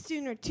 the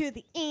sooner to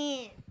the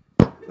end.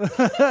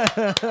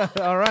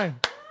 All right.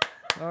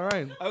 All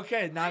right.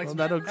 Okay, not Well,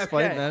 that'll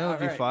explain. Okay, That'll all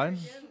be right. fine.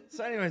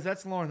 So, anyways,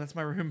 that's Lauren. That's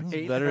my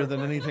roommate. Better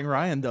than anything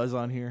Ryan does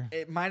on here.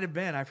 It might have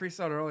been. I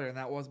freestyled earlier, and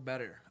that was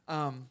better.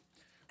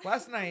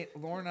 Last night,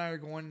 Lauren and I are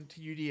going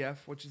to UDF,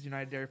 which is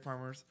United Dairy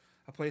Farmers,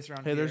 a place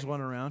around Hey, here. there's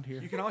one around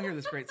here. You can all hear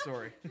this great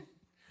story.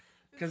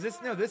 Because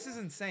this is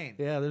insane.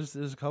 Yeah, there's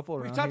a couple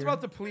around We talked here.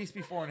 about the police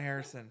before in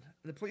Harrison.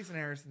 The police in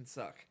Harrison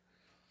suck.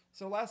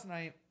 So last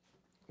night,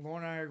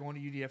 Lauren and I are going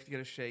to UDF to get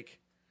a shake,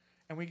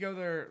 and we go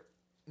there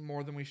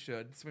more than we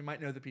should, so we might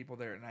know the people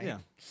there at night. Yeah.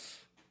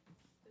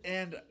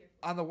 And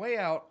on the way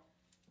out,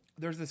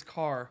 there's this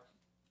car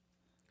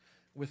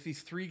with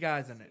these 3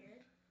 guys in it.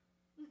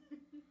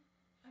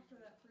 After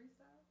that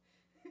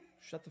freestyle?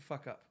 Shut the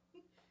fuck up.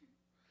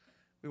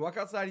 We walk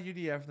outside of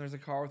UDF, and there's a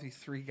car with these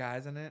 3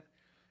 guys in it.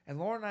 And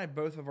Lauren and I,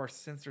 both of our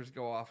sensors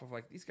go off of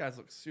like, these guys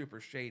look super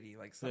shady.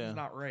 Like, something's Yeah.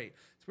 not right.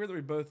 It's weird that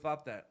we both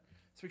thought that.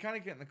 So we kind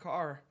of get in the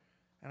car,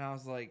 and I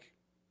was like,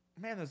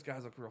 man, those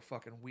guys look real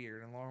fucking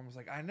weird. And Lauren was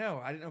like, I know.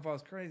 I didn't know if I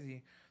was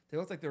crazy. They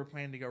looked like they were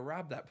planning to go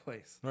rob that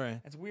place. Right.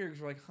 It's weird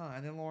because we're like, huh.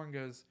 And then Lauren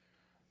goes,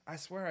 I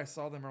swear I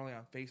saw them early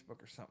on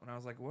Facebook or something. I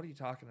was like, what are you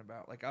talking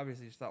about? Like,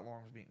 obviously, she thought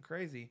Lauren was being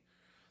crazy.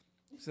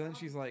 So then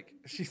she's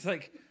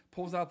like,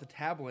 pulls out the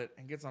tablet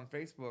and gets on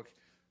Facebook.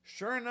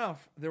 Sure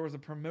enough, there was a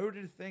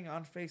promoted thing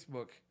on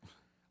Facebook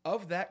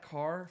of that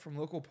car from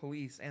local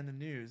police and the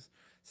news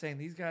saying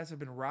these guys have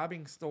been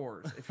robbing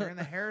stores. If you're in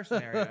the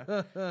Harrison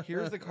area,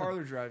 here's the car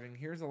they're driving.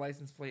 Here's a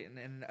license plate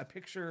and a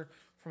picture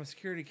from a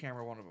security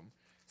camera, one of them.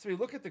 So we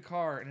look at the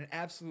car, and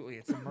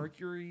it's a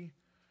Mercury,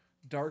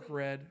 dark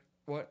red,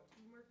 what?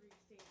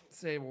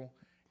 Sable.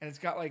 And it's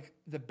got, like,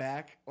 the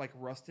back, like,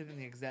 rusted in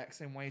the exact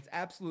same way. It's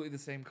absolutely the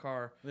same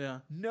car. Yeah.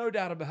 No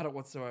doubt about it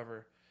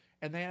whatsoever.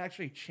 And they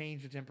actually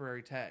changed the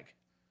temporary tag.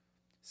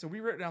 So we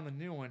wrote down the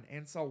new one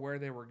and saw where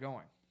they were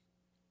going.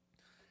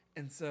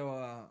 And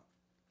so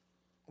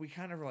we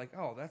kind of were like,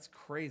 oh, that's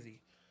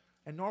crazy.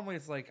 And normally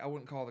it's like, I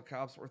wouldn't call the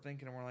cops. We're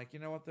thinking, and we're like, you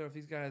know what, though? If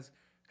these guys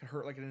could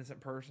hurt, like, an innocent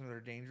person or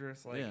they're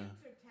dangerous, like, Yeah.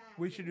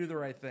 we should do the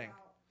right thing.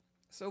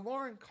 So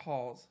Lauren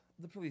calls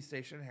the police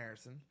station in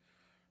Harrison.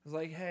 Was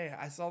like, hey,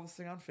 I saw this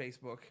thing on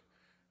Facebook.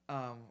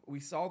 We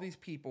saw these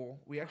people.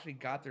 We actually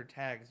got their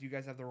tags. You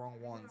guys have the wrong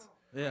ones.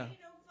 Yeah.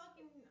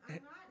 I'm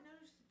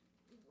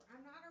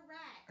not a rat.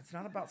 It's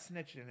not about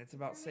snitching. It's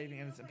about saving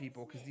innocent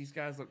people because these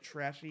guys look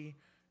trashy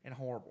and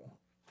horrible.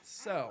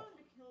 So,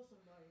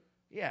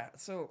 yeah.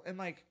 So, and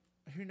like,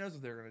 who knows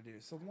what they're going to do.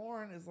 So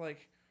Lauren is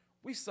like,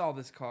 we saw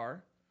this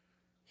car.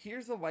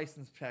 Here's the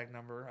license tag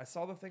number. I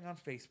saw the thing on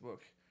Facebook.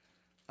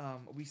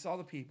 We saw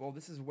the people.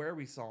 This is where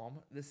we saw them.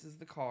 This is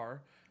the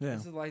car. Yeah.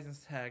 This is the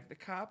license tag. The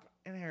cop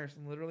in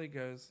Harrison literally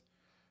goes,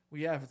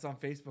 well, yeah, if it's on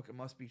Facebook, it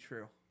must be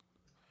true.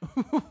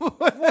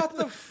 What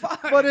the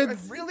fuck? But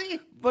it's- really?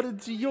 But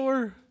it's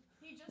your.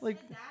 He just Like-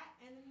 said that,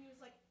 and then he's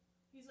like,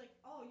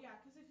 oh yeah,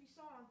 because if you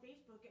saw it on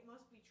Facebook, it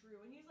must be true.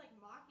 And he's like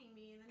mocking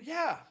me, and then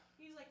Yeah.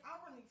 he's like,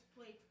 I'll run these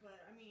plates, but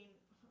I mean,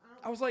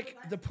 I was like,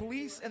 the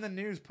police and the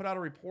news put out a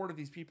report of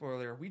these people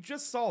earlier. We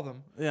just saw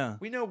them. Yeah.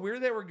 We know where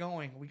they were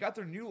going. We got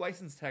their new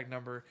license tag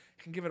number.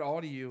 Can give it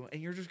all to you,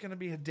 and you're just gonna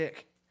be a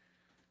dick.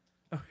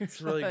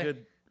 It's really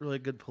good. really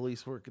good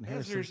police work in Yeah, so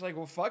Harrison. you're just like,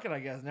 well, fuck it, I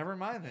guess. Never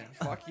mind then.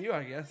 Fuck you,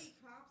 I guess.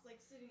 Cops like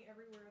sitting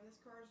everywhere, and this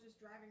car's just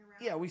driving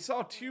around. Yeah, we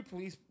saw 2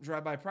 police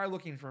drive by, probably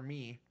looking for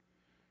me,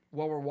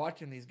 while we're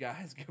watching these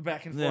guys go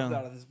back and forth Yeah.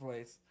 out of this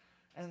place.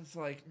 And it's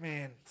like,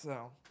 man,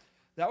 so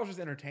that was just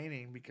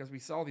entertaining because we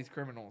saw these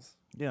criminals.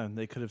 Yeah,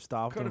 they could have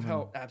stopped Could him. have and-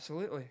 helped,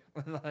 absolutely.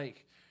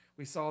 Like,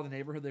 we saw the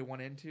neighborhood they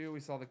went into.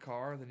 We saw the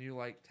car, the new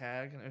like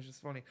tag, and it was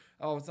just funny.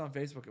 Oh, it's on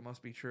Facebook. It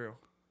must be true.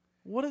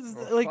 What is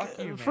Well, like?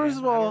 fuck you, First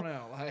man. of all, I don't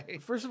know.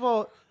 Like, first of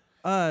all,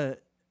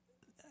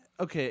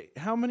 okay,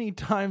 how many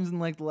times in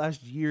like the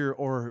last year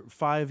or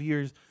 5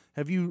 years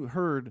have you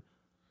heard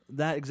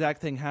that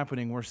exact thing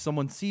happening where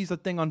someone sees a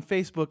thing on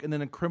Facebook and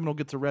then a criminal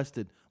gets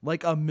arrested?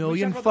 Like a we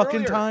million talked about fucking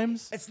earlier.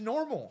 times? It's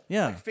normal.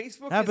 Yeah. Like,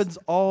 Facebook Happens is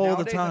all the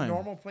nowadays time. a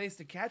normal place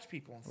to catch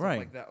people and stuff Right.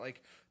 like that.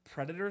 Like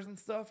predators and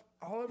stuff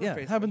all over Yeah,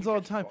 Facebook. it happens You all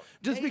the catch time. people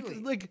Just daily.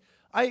 because, like,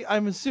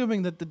 I'm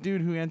assuming that the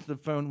dude who answered the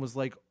phone was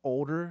like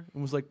older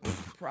and was like,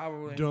 "Pfft,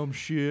 Probably. dumb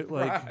shit,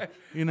 like, Right.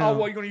 you know. Oh,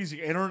 well, you're going to use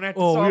the internet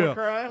to Oh solve yeah. a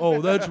crime?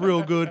 Oh, that's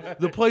real good.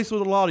 The place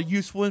with a lot of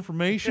useful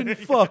information.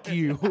 Fuck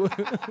you.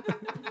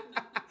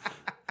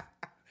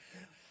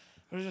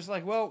 It was just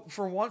like, well,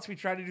 for once we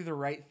tried to do the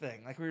right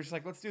thing. Like, we were just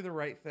like, let's do the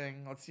right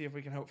thing. Let's see if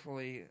we can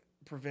hopefully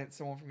prevent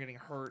someone from getting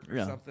hurt or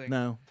Yeah. something.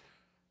 No.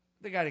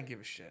 The guy didn't give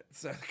a shit.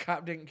 So the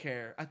cop didn't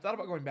care. I thought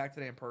about going back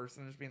today in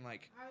person and just being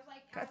like, I was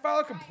like, can I file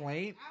a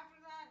complaint?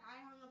 After that,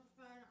 I hung up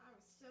the phone. I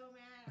was so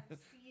mad. I was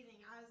seething.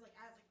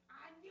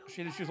 I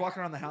knew. She was walking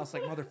around the house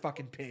like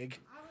motherfucking pig.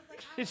 I was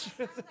like, She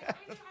was-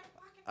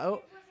 I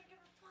Oh.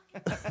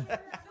 wasn't gonna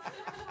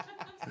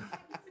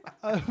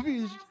I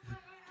mean,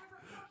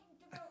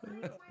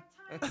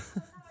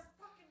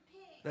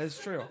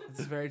 That's true. This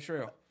is very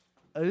true.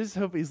 I just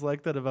hope he's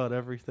like that about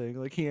everything.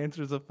 Like he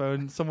answers the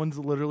phone, someone's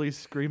literally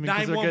screaming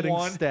because they're getting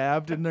 911.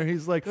 stabbed, and then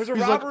he's like, There's a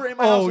he's robber like, in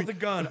my house with a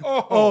gun.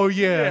 Oh, oh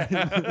yeah.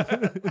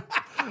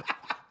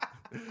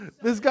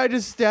 This guy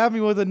just stabbed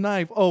me with a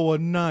knife. Oh, a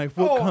knife.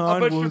 What Oh, kind I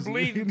bet was you're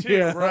bleeding too,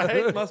 Yeah.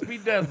 right? Must be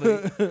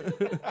deadly.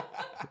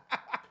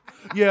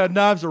 Yeah,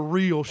 knives are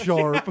real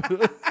sharp.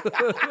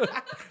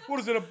 What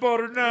is it, a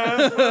butter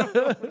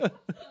knife?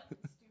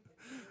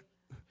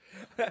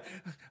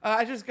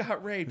 I just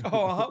got raped.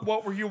 Oh,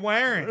 what were you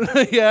wearing?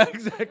 Yeah,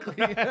 exactly.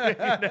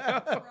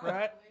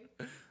 Right?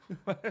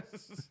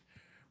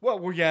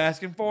 What were you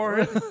asking for?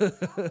 Actually, already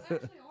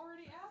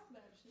asked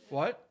that shit.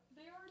 What?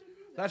 They already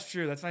do that. That's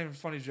true. That's not even a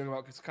funny joke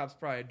about because cops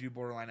probably do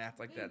borderline act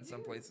like that in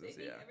some places. They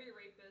think Yeah. every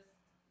rapist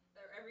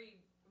or every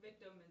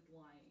victim is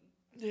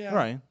lying. Yeah.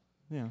 Right.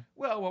 Yeah.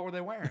 Well, what were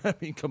they wearing? I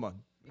mean, come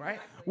on. Right?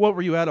 Exactly. What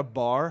were you at a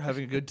bar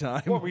having a good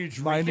time? What were you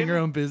drinking? minding your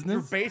own You're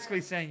business?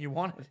 basically saying you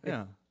wanted it.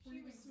 Yeah.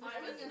 I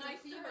was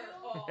nice to her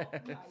all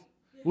night.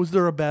 Was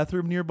there a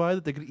bathroom nearby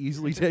that they could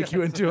easily take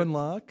you into and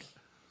lock?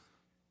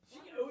 She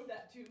owed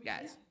that to me.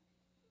 Guys.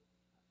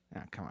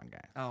 Oh, come on,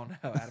 guys. Oh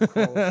no, Adam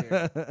Cole is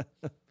here.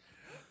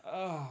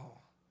 Oh.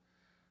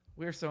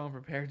 We're so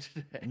unprepared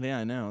today. Yeah,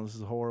 I know. This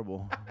is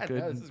horrible. I Good,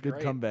 know, this is good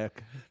great.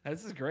 comeback.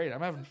 This is great.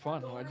 I'm having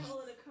fun. I just,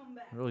 Call it a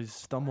comeback. Really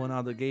stumbling out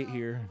of the gate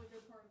here.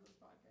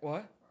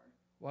 what?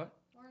 What?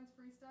 Lauren's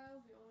freestyle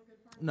is the only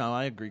good part. No,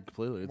 I agree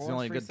completely. It's the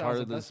only Lawrence good part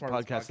Freestyle's of the this best part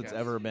of this podcast that's podcast.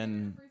 ever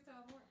been.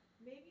 Freestyle more.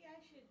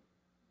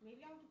 Maybe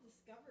I'll get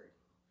discovered.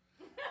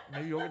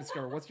 Maybe you'll get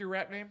discovered. What's your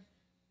rap name?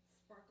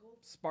 Sparkles.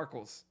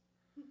 Sparkles.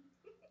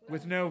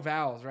 With no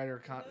vowels, right?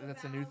 Or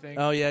that's a new thing.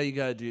 Oh yeah, you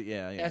gotta do.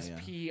 Yeah, yeah, S yeah.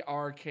 P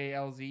R K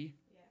L Z.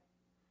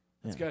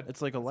 That's Yeah. good.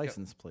 It's like a That's good.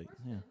 license plate.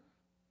 Yeah.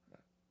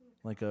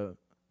 Like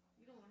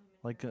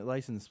a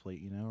license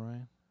plate, you know,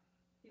 right?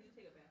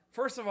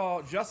 First of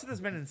all, Justin has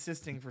been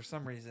insisting for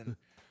some reason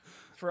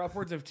for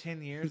upwards of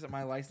 10 years that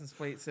my license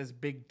plate says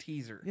Big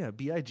Teaser. Yeah,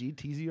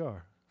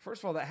 BIGTZR.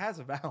 First of all, that has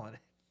a vowel in it.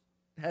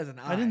 It has an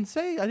I. I didn't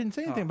say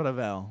anything Oh. about a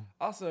vowel.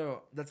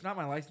 Also, that's not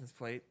my license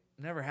plate.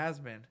 Never has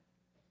been.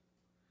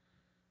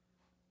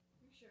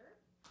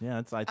 Yeah,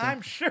 I think.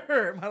 I'm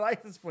sure my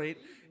license plate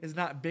is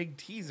not Big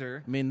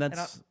Teaser. I mean, And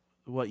that's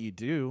what you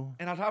do.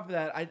 And on top of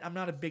that, I'm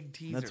not a big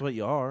teaser. That's what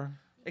you are.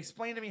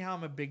 Explain to me how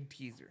I'm a big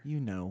teaser. You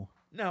know.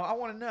 No, I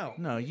want to know.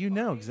 No, you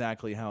know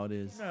exactly how it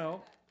is.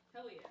 No.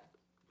 Hell yeah.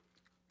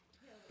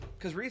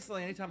 Because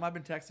recently, anytime I've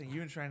been texting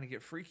you and trying to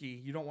get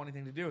freaky, you don't want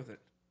anything to do with it.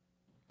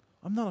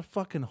 I'm not a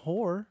fucking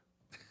whore.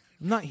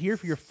 I'm not here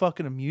for your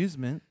fucking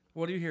amusement.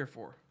 What are you here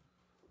for?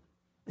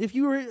 If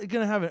you were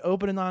gonna have an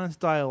open and honest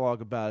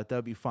dialogue about it,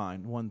 that'd be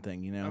fine. One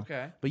thing, you know.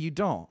 Okay. But you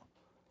don't.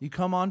 You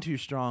come on too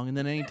strong, and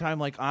then anytime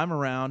like I'm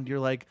around, you're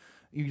like,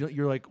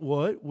 you're like,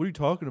 what? What are you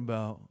talking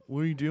about? What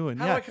are you doing?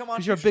 How do I come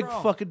on you're a too big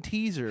strong? fucking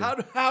teaser. How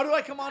do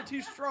I come on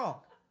too strong?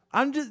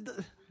 I'm just.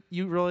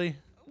 You really?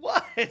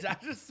 What? I'm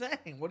just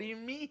saying. What do you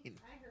mean?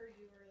 I heard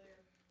you earlier.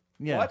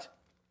 Yeah. What?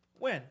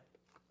 When?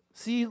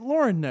 See,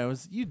 Lauren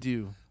knows. You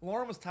do.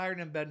 Lauren was tired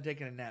in bed and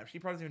taking a nap. She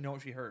probably doesn't even know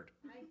what she heard.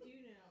 I do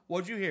know.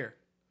 What'd you hear?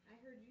 I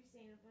heard you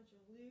saying a bunch of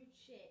lewd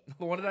shit.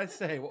 What did I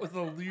say? What was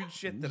the lewd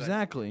shit that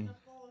Exactly. I'm gonna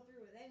follow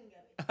through with any of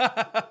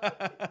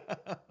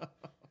it. I...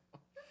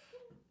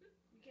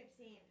 You kept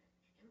saying,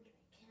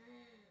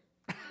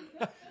 I'm gonna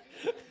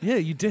come. Yeah,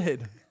 you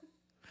did. I'm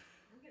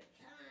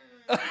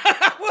gonna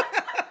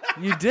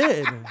You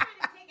did. I'm trying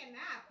to take a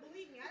nap.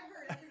 Believe me, I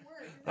heard every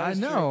word. I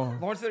know.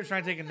 Lauren said they're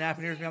trying to take a nap,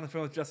 and here's me on the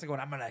phone with Justin going,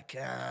 "I'm gonna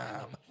come.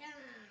 Come.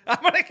 I'm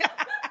gonna come."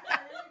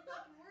 Every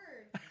fucking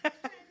word. I'm trying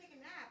to take a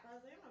nap. I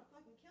was like, I'm gonna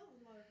fucking kill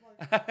this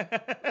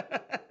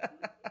motherfucker.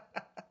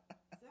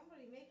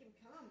 Somebody make him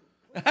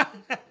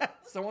come.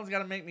 Someone's got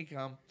to make me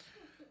come.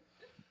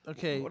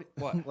 Okay.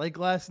 What? Like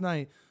last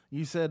night,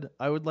 you said,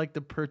 I would like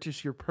to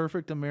purchase your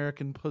perfect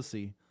American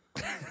pussy.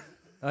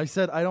 I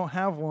said, I don't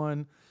have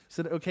one. I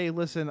said, okay,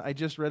 listen, I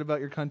just read about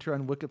your country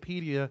on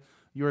Wikipedia.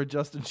 You are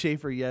Justin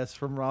Schaefer, yes,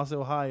 from Ross,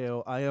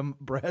 Ohio. I am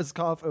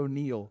Braskov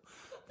O'Neill.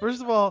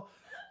 First of all,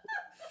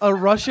 a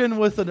Russian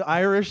with an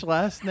Irish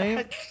last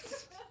name?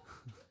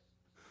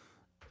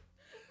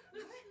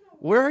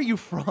 Where are you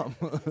from?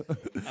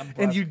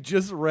 And you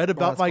just read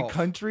about my Braskov.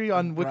 country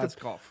on Wikipedia?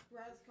 Braskov.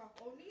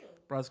 Razkov O'Neill.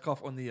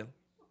 Braskov O'Neill.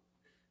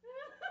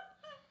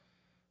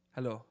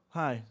 Hello.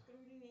 Hi.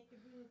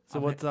 So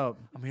what's up?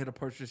 I'm here to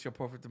purchase your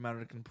perfect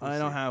American pussy. I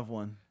don't have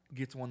one.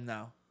 Get one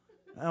now.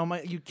 Oh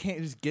my! You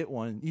can't just get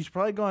one. You should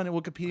probably go on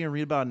Wikipedia and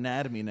read about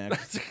anatomy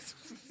next.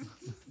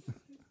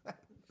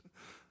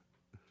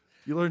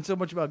 You learned so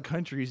much about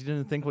countries, you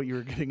didn't think what you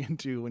were getting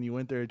into when you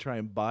went there to try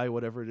and buy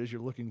whatever it is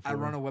you're looking for. I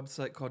run a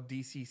website called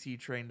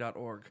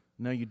dcctrain.org.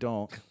 No, you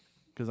don't,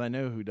 because I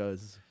know who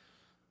does.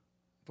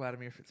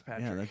 Vladimir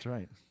Fitzpatrick. Yeah, that's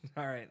right.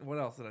 All right. What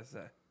else did I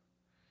say?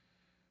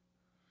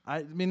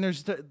 I mean,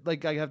 there's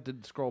like I have to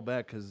scroll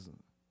back because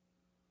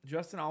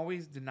Justin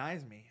always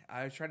denies me.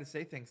 I try to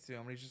say things to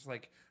him, and he's just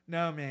like,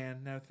 "No,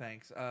 man, no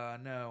thanks.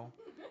 No.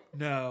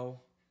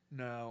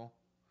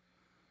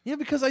 yeah,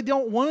 because I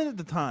don't want it at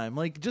the time.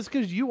 Like just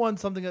because you want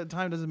something at the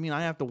time doesn't mean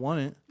I have to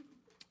want it.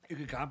 You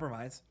could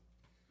compromise.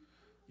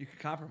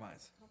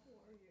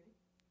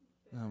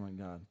 Oh my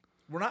god.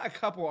 We're not a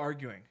couple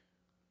arguing.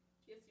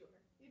 Yes, you are.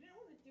 You didn't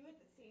want to do it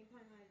the same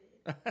time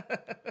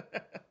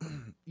I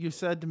did. You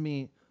said to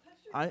me,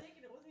 Touched your I dick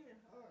and it wasn't even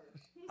hard.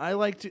 I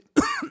like to.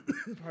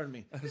 Pardon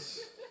me.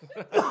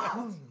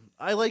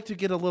 I like to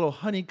get a little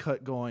honey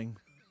cut going.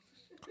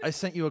 I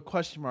sent you a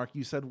question mark.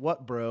 You said,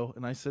 "What, bro?"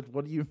 And I said,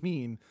 "What do you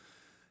mean?"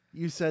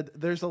 You said,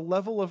 "There's a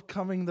level of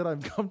coming that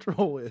I'm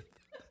comfortable with."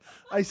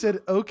 I said,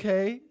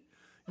 "Okay."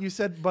 You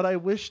said, "But I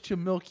wish to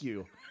milk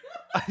you."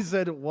 I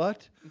said,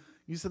 "What?"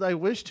 You said, "I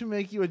wish to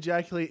make you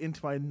ejaculate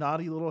into my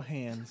naughty little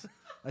hands."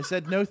 I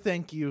said, "No,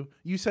 thank you."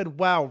 You said,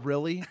 "Wow,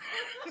 really?"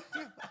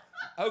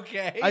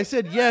 Okay. I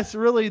said, "Yes,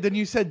 really." Then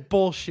you said,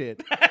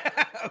 "Bullshit."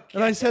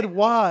 And I said,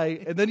 "Why?"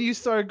 And then you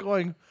started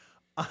going,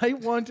 "I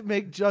want to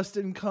make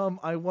Justin come.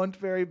 I want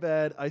very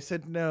bad." I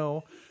said,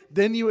 "No."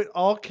 Then you at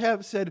all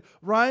caps said,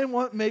 "Ryan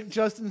want to make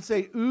Justin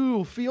say,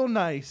 ooh, feel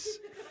nice."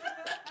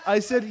 I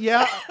said,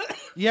 yeah,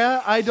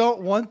 I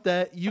don't want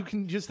that. You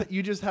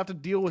just have to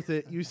deal with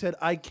it. You said,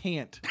 "I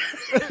can't."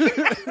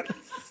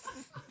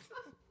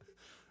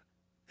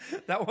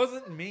 That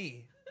wasn't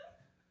me.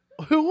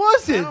 Who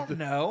was I it? don't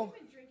know.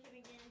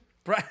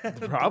 Drinking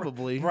again.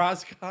 Probably.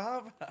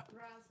 Braskov.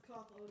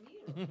 Braskov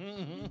O'Neill. I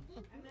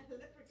meant the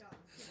leprechaun.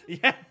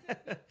 Yeah.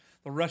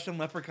 The Russian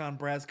leprechaun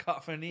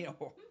Braskov O'Neill.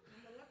 I'm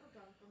the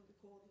leprechaun from the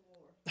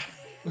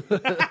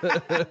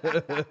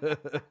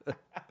Cold War.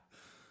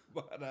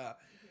 But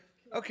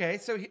okay,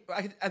 so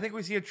I think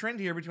we see a trend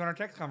here between our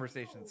text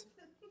conversations.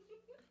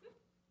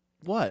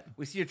 What?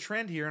 We see a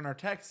trend here in our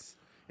texts.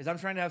 Is I'm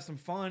trying to have some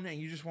fun, and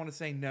you just want to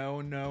say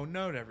no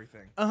to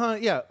everything.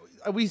 Yeah.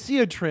 We see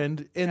a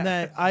trend in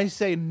that I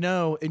say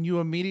no, and you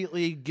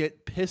immediately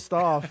get pissed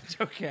off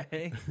It's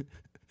okay.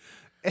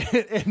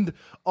 and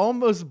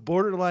almost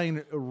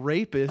borderline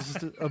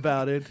rapist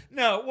about it.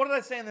 No, what did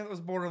I say that was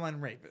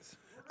borderline rapist?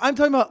 I'm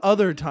talking about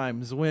other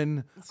times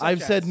when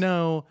I've said as?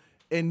 no,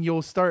 and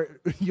you'll start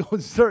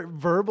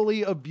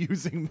verbally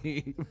abusing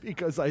me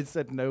because I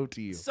said no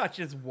to you. Such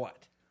as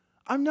what?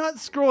 I'm not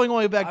scrolling all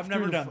the way back. I've through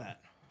never the done pho- that.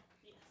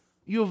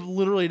 You have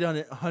literally done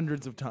it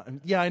hundreds of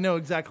times. Yeah, I know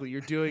exactly.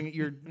 You're doing it.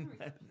 You're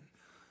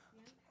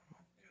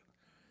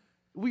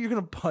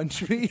gonna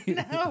punch me.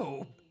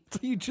 No.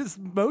 You just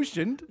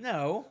motioned.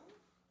 No.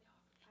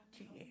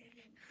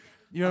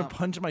 You're gonna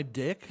punch my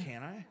dick?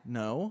 Can I?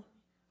 No.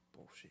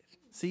 Bullshit.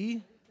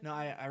 See? No,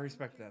 I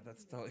respect that.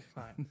 That's totally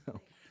fine.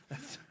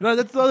 No,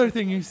 that's the other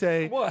thing you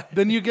say. What?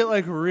 Then you get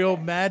like real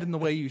mad in the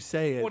way you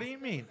say it. What do you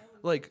mean?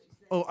 Like,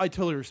 oh, I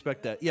totally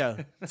respect that.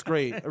 Yeah, it's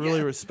great. I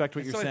really respect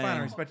what It's you're totally saying. fine.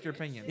 I respect your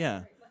opinion.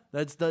 Yeah,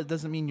 that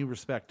doesn't mean you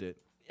respect it.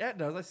 Yeah, it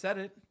does. I said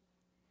it.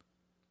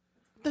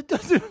 That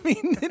doesn't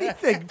mean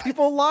anything.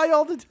 People lie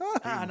all the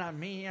time. Not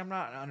me. I'm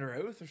not under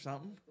oath or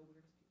something.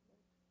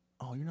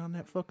 Oh, you're not in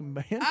that fucking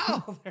band?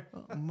 Oh,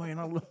 Oh, man,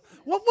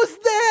 what was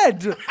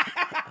that?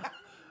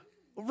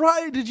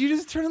 Right? Did you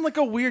just turn in like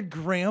a weird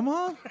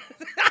grandma?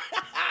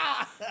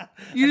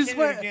 You just can't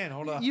do it went again.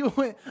 Hold on. You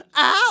went,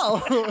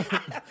 ow,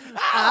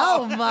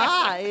 oh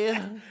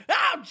my.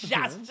 oh,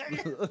 Justin.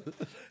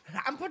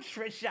 I'm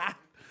Patricia.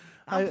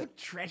 Hi,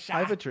 Patricia.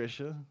 Hi,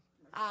 Patricia.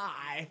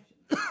 Hi.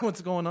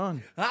 What's going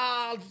on?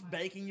 Oh, just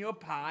baking you a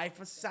pie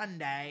for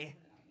Sunday.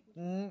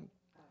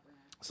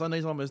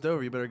 Sunday's almost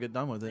over. You better get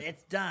done with it.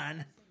 It's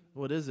done.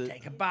 What is it?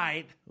 Take a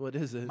bite. What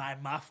is it? My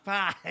muff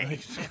pie.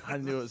 I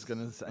knew it was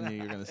gonna. I knew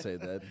you were gonna say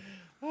that.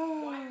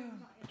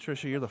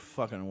 Patricia, you're the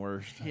fucking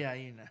worst. Yeah,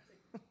 you know.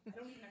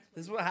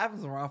 This is what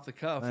happens when we're off the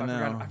cuff. I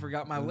know. I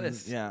forgot my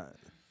list. Yeah.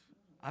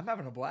 I'm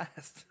having a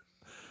blast.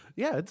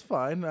 Yeah, it's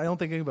fine. I don't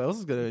think anybody else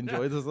is gonna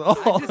enjoy this at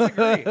all.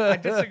 I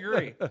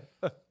disagree.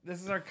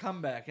 This is our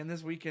comeback, and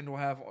this weekend we'll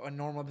have a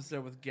normal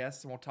episode with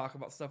guests, and we'll talk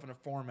about stuff in a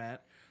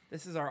format.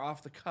 This is our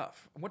off the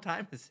cuff. What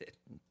time is it?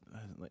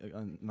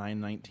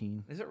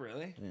 9:19. Is it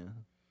really? Yeah.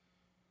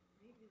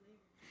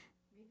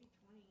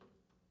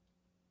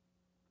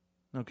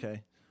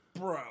 Okay.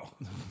 Bro.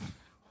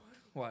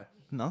 What?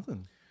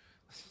 Nothing.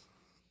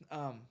 What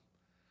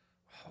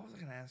was I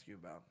going to ask you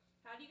about?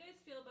 How do you guys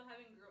feel about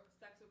having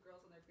sex with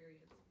girls on their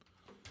periods?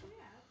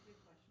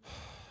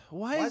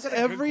 Why Why is is that a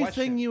good everything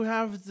question? you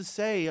have to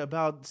say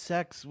about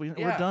sex? We're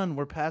Yeah. done.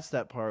 We're past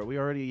that part. We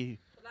already.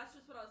 But that's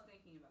just what I was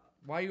thinking about.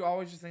 Why are you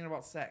always just thinking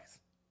about sex?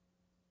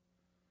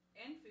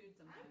 And food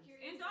sometimes.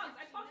 And dogs.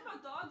 I talked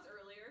about dogs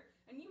earlier,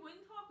 and you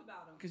wouldn't talk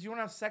about them. Because you want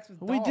to have sex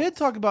with We dogs. did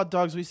talk about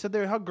dogs. We said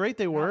how great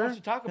they Not were, much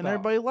to talk and about.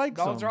 everybody likes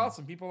dogs them. are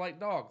awesome. People like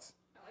dogs.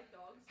 I like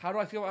dogs. How do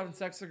I feel about having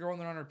sex with a girl when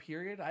they're on her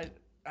period?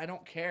 I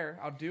don't care.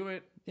 I'll do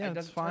it. Yeah, it it's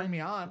doesn't fine. turn me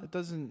on. It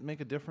doesn't make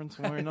a difference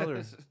one way or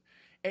another.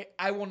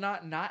 I will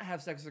not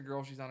have sex with a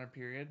girl if she's on her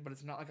period, but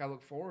it's not like I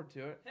look forward to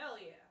it. Hell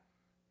yeah.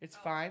 It's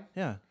fine.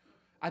 Yeah.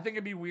 I think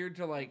it'd be weird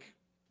to like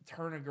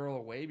turn a girl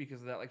away because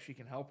of that. Like she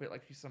can help it.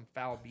 Like she's some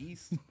foul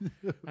beast.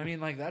 I mean,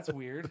 like that's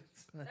weird.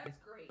 That's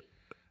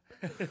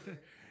great.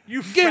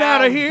 You Get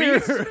foul outta here.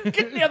 beast.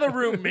 Get in the other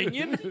room,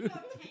 minion.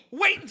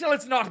 Wait until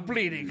it's not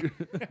bleeding.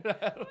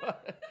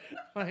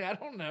 Like I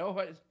don't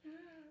know.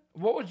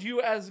 What would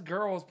you as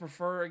girls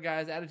prefer a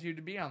guy's attitude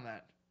to be on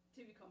that?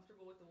 To be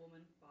comfortable with the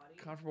woman's body.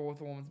 Comfortable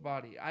with a woman's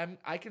body.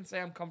 I can say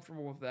I'm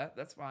comfortable with that.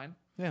 That's fine.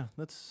 Yeah,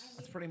 that's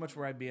That's pretty much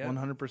where I'd be at.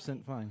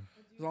 100% fine.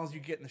 As long as you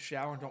get in the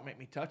shower and don't make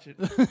me touch it.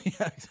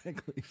 Yeah,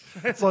 exactly.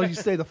 As long as you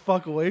stay the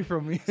fuck away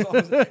from me.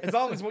 As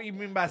long as what you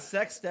mean by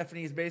sex,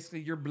 Stephanie, is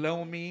basically you're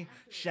blowing me,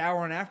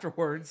 showering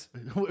afterwards.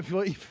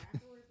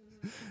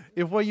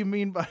 If what you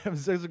mean by having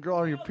sex with a girl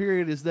on your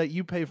period is that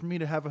you pay for me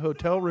to have a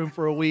hotel room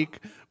for a week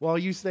while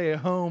you stay at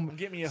home,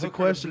 Get me a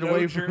sequestered hooker to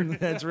away blow from your-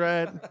 that's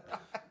right. I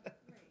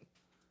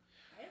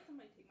had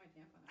somebody take my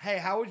tampon out. Hey,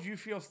 how would you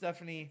feel,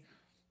 Stephanie,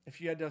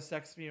 if you had to have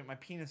sex with me and my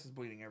penis is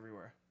bleeding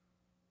everywhere?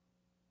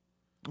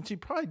 And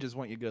she'd probably just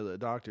want you to go to the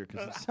doctor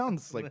because it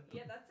sounds like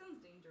Yeah, that sounds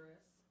dangerous.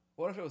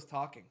 What if it was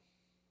talking?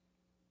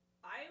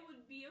 I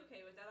would be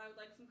okay with that. I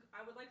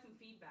would like some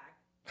feedback.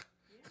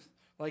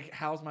 Like,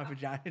 how's my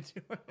vagina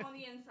doing? On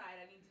the inside,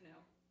 I need to know.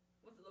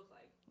 What's it look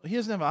like? he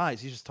doesn't have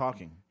eyes. He's just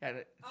talking. Yeah,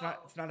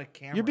 it's not a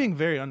camera. You're being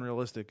very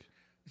unrealistic.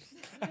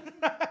 I'm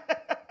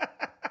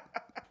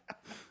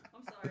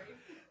sorry.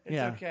 It's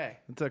Yeah. okay.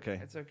 It's okay.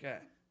 It's okay.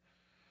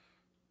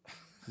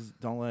 Just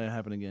don't let it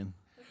happen again.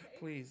 Okay.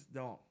 Please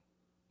don't.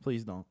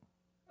 Please don't.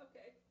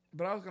 Okay.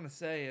 But I was gonna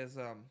say is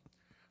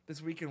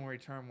this weekend when we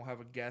return, we'll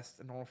have a guest,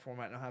 a normal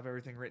format, and I'll have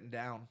everything written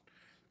down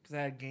because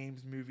I had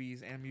games,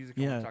 movies, and music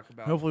I Yeah. want to talk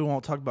about. Hopefully, we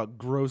won't talk about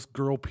gross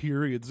girl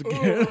periods Ooh,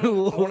 again. I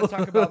want to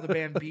talk about the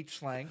band Beach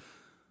Slang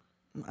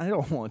I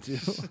don't want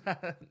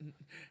to.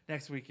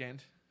 next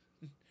weekend,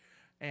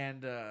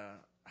 and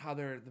how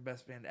they're the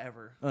best band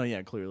ever Oh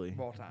yeah, clearly. of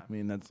all time. I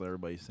mean, that's what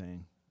everybody's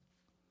saying.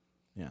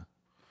 Yeah.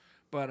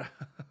 But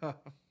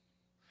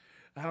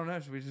I don't know.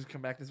 Should we just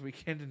come back this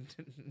weekend and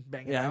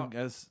bang it Yeah, I out?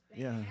 guess.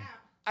 Yeah.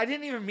 I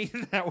didn't even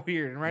mean that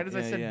weird. And right as I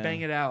Yeah, said yeah.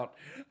 bang it out,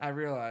 I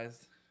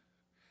realized.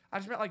 I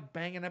just meant like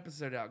bang an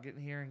episode out, get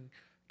in here and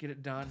get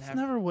it done. That's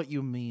never what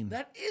you mean.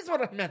 That is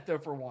what I meant though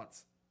for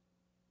once.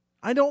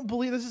 I don't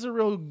believe this is a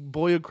real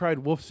boy who cried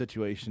wolf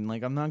situation.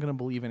 Like, I'm not going to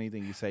believe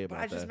anything you say But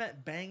about I just that.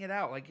 meant bang it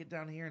out. Like get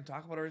down here and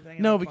talk about everything.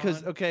 and No, have because,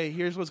 fun. okay,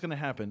 here's what's going to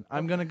happen.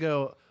 I'm going to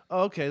go,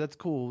 oh, okay, that's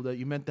cool that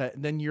you meant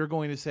that. Then you're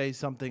going to say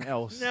something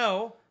else.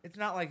 No, it's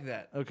not like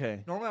that.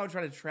 Okay. Normally I would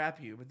try to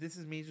trap you, but this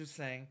is me just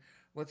saying,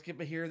 let's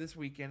get here this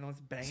weekend and let's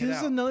bang See, it this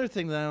is out. another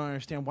thing that I don't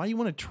understand. Why you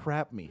want to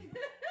trap me?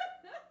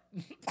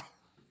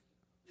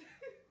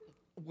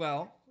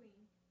 Well,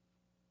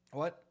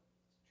 what?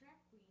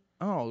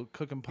 Oh,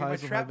 cooking You're my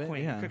pies with my trap baby.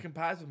 queen. Yeah. Cooking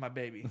pies with my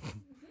baby.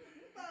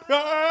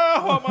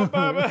 Oh, my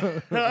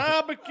baby.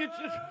 I'll be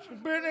kitchen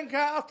spinning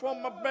cows for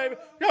my baby.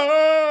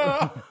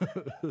 Oh,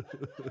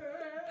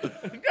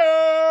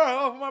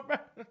 oh my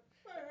baby.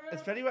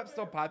 Is Fetty Wap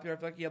still popular? I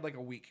feel like he had like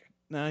a week.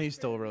 No, he's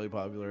still really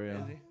popular,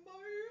 yeah.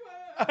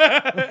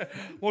 Is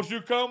he? Won't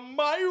you come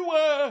my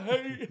way? I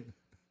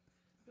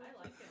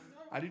like him.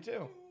 I do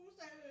too.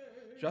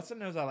 Justin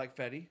knows I like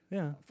Fetty.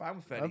 Yeah. I'm fine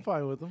with Fetty. I'm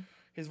fine with him.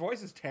 His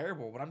voice is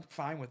terrible, but I'm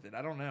fine with it.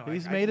 I don't know.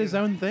 He's I made can his do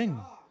that. own thing.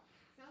 Sounds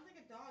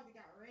like a dog that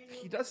got ran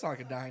He does sound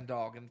like a dying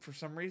dog, and for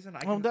some reason,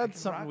 I Well, can, I that's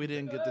can something rock we with it.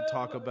 didn't get to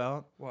talk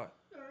about. What?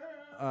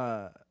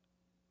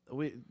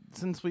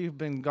 Since we've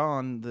been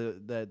gone,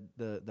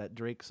 that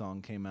Drake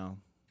song came out.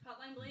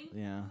 Hotline Bling?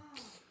 Yeah.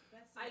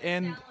 I just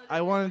And downloaded I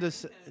it wanted on to my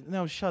say, phone.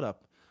 no, shut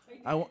up.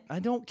 Oh, you did? I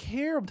don't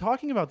care. I'm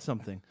talking about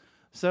something.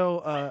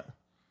 So,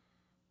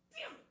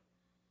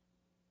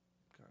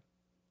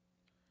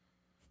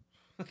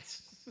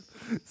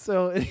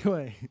 So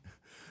anyway,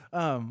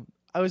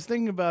 I was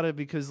thinking about it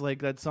because like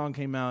that song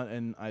came out,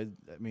 and I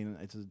mean,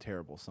 it's a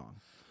terrible song.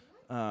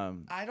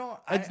 I don't.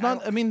 It's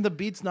not. I mean, the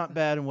beat's not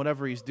bad, and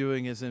whatever he's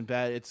doing isn't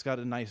bad. It's got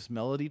a nice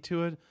melody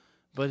to it,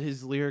 but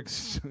his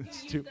lyrics are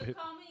stupid.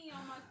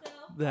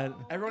 That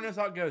Everyone knows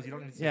how it goes. You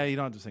don't need to sing. yeah, you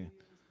don't have to sing it.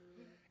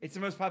 It's the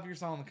most popular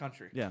song in the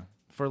country. Yeah,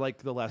 for like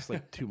the last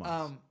like 2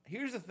 months.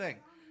 Here's the thing.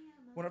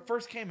 When it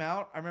first came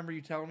out, I remember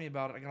you telling me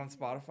about it. I got on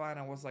Spotify and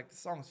I was like, "This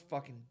song is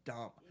fucking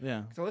dumb."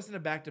 Yeah, So I listened to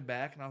back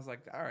and I was like,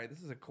 "All right,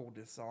 this is a cool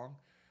diss song."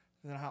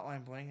 And then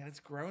Hotline Bling, and it's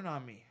grown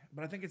on me.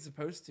 But I think it's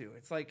supposed to.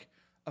 It's like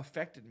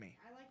affected me.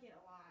 I like it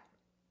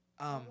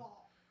a lot.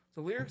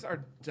 The lyrics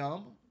are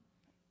dumb,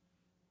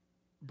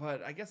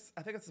 but I think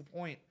that's the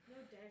point.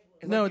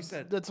 And no, like you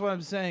said, that's what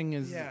I'm saying.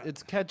 Is Yeah.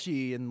 it's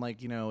catchy and like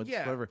it's Yeah.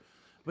 whatever.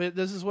 But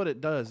this is what it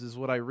does. Is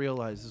what I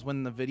realized is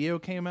when the video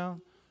came out,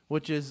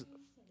 which is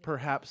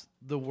perhaps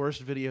the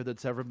worst video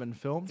that's ever been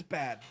filmed. it's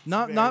bad. It's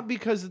Not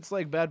because it's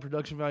like bad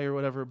production value or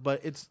whatever, but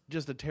it's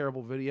just a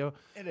terrible video.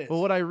 It is. But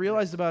what I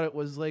realized about it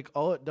was like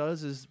all it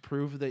does is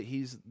prove that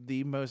he's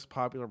the most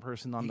popular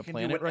person on He the can do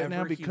planet right now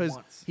whatever he because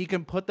wants. he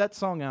can put that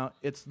song out.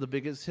 It's the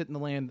biggest hit in the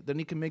land. Then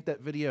he can make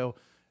that video,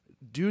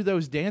 do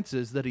those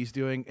dances that he's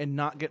doing, and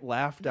not get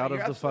laughed out of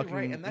You're the absolutely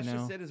fucking. right, and that's you know,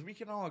 just it. Is we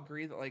can all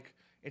agree that like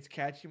it's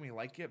catchy and we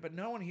like it, but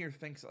no one here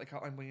thinks that, like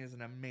Hotline Bling is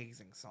an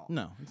amazing song.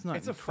 No, it's not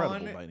It's a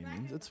incredible fun- by any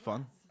means. It's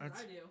fun. I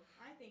It's- do.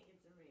 I think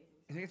it's amazing.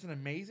 You think it's an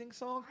amazing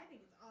song? I think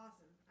it's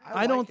awesome.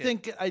 I don't like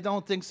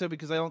it. think so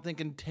because I don't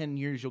think in 10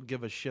 years you'll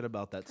give a shit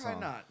about that Probably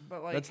song. not,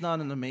 but like That's not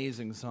an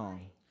amazing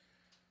song.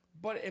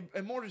 But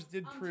it more just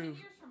did 10 prove.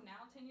 years from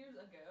now, 10 years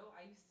ago,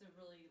 I used to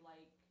really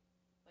like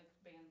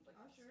bands like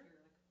Usher.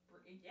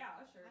 yeah,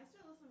 Usher. I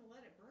still listen to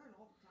Let It Burn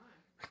all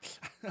the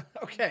time.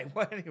 Okay,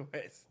 well,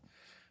 anyways,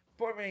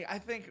 but I mean, I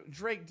think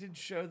Drake did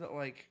show that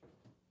like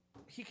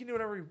he can do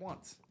whatever he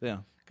wants. Yeah.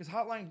 Because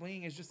Hotline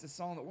Bling is just a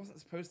song that wasn't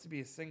supposed to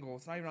be a single.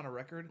 It's not even on a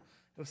record.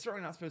 It was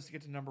certainly not supposed to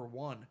get to number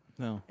 1.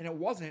 No. And it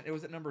wasn't. It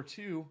was at number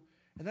 2.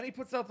 And then he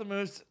puts out the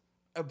most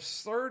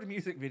absurd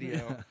music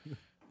video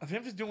of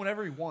him just doing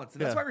whatever he wants.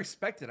 And that's Yeah. why I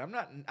respect it. I'm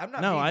not. No, being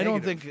I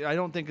don't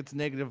negative. think it's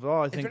negative at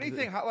all. I If think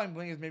anything, Hotline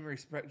Bling has made me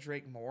respect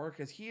Drake more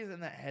because he is in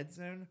that head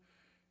zone.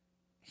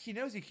 He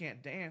knows he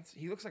can't dance.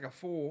 He looks like a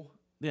fool.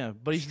 yeah,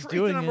 but he's Straight to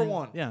doing number it.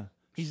 1. Yeah.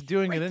 He's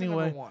doing Straight it to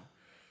anyway. number 1.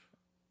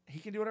 He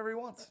can do whatever he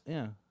wants.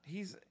 Yeah.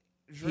 He's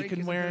Drake he can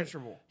is wear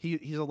impenetrable.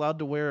 he's allowed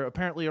to wear a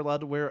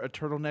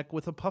turtleneck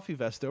with a puffy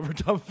vest over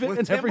top of it With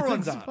and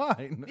Timberlands everything's on.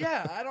 fine.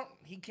 Yeah,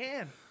 he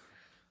can.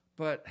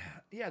 But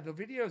yeah, the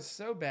video is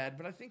so bad,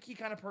 but I think he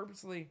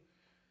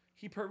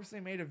purposely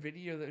made a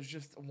video that was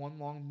just one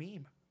long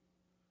meme.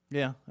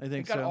 Yeah, I It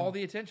think got so. all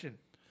the attention.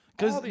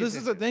 Because All the this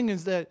is the attention. thing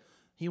is that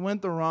he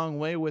went the wrong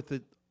way with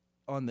it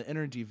on the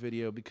Energy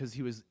video because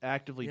he was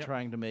actively Yep.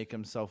 trying to make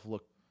himself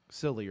look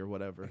silly or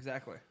whatever.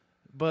 Exactly.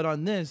 But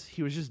on this,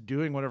 he was just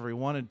doing whatever he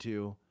wanted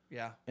to,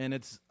 Yeah. and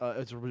it's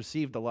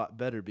received a lot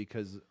better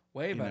because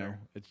Way you better. know,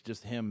 it's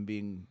just him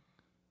being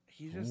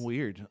He just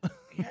weird.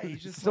 yeah,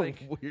 he's just a like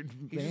weird.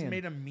 he just man.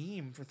 made a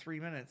meme for 3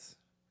 minutes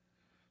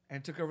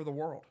and took over the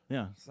world.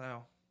 Yeah.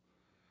 So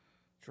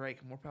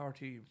Drake, more power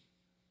to you.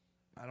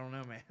 I don't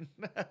know, man.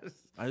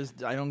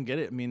 I don't get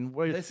it. I mean,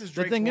 This is the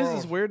Drake's thing is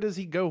world. where does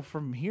he go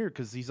from here?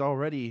 Because he's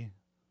already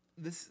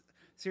This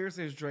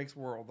seriously is Drake's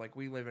world, like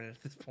we live in it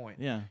at this point.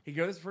 yeah, He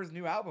goes for his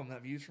new album,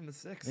 that Views from the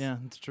Six. yeah,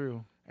 it's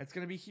true. It's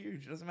gonna be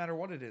huge. It doesn't matter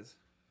what it is.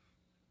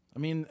 I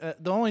mean,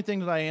 the only thing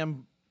that I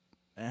am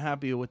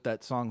happy with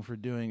that song for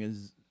doing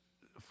is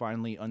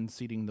finally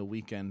unseating The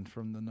Weeknd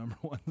from the number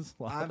 1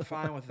 slot. I'm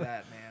fine with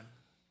that, man.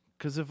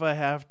 Because if I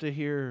have to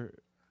hear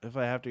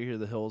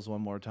The Hills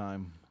one more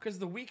time, Because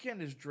The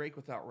Weeknd is Drake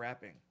without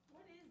rapping.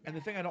 What is that? And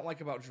the thing I don't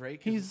like about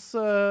Drake is he's Is it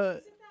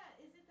that?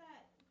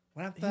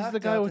 when I he's thought the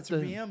guy that with it's the-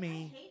 real I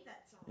me. hate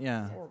that song.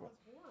 Yeah. That Horrible.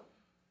 song's horrible.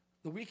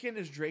 The Weeknd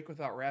is Drake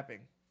without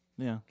rapping.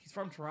 yeah, He's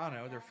from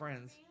Toronto. They're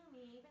friends.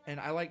 And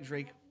I like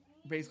Drake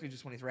basically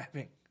just when he's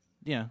rapping.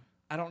 yeah,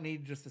 I don't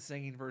need just the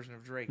singing version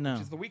of Drake, No.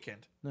 which is The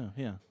Weeknd. no,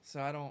 yeah,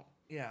 So I don't.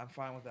 Yeah, I'm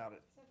fine without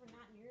it. Except for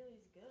not nearly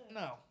as good.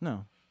 No.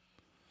 no.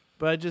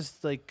 But I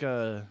just like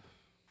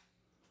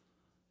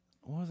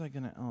what was I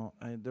gonna? Oh,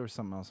 there was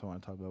something else I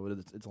want to talk about, but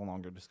it's a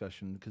longer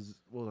discussion because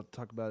we'll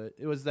talk about it.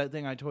 It was that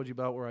thing I told you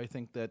about where I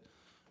think that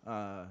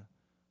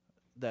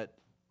that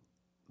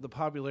the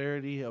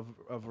popularity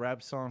of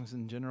rap songs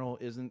in general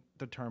isn't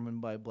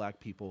determined by black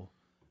people.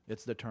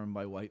 It's determined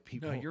by white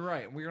people. No, you're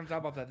right. We're going to talk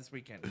about that this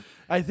weekend.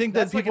 I think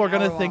That's that like people an are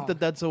going to hour think long. that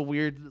that's a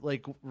weird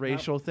like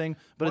racial thing,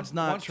 but it's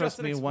not. Trust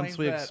Justin me. Once explains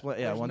we that, explain,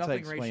 there's once I nothing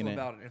explain racial it,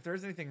 about it. If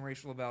there's anything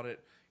racial about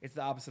it, it's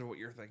the opposite of what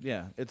you're thinking.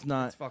 yeah, it's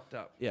not. It's fucked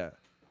up. Yeah,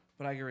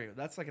 But I agree.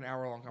 That's like an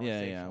hour-long yeah,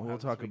 conversation. yeah. we'll We'll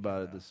have talk this about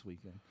it weekend, this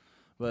weekend.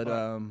 But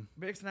But-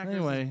 Big Snackers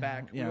Anyway, is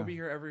back. yeah. We'll be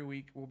here every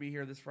week. We'll be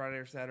here this Friday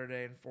or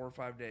Saturday in 4 or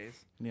 5 days.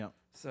 yeah,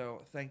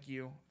 So thank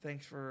you.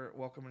 Thanks for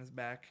welcoming us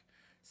back.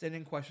 Send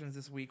in questions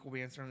this week. We'll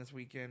be answering this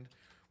weekend.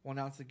 We'll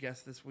announce the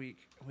guest this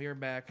week. We are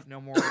back. No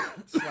more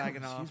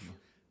slagging off,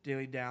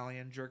 dilly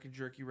dallying,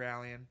 jerky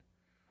rallying.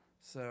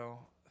 So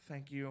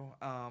thank you.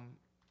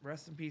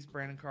 Rest in peace,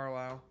 Brandon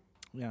Carlisle.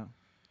 Yeah.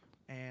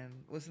 And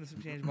listen to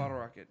some Teenage Bottle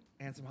Rocket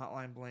and some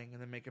Hotline Bling,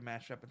 and then make a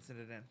mashup and send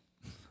it in.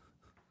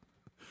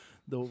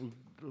 The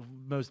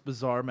most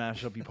bizarre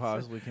mashup you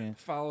possibly can.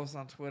 Follow us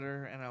on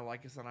Twitter and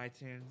like us on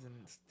iTunes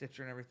and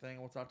Stitcher and everything.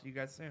 We'll talk to you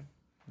guys soon.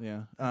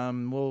 Yeah.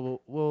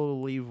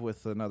 We'll leave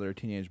with another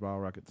Teenage Bottle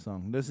Rocket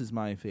song. This is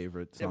my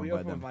favorite song we by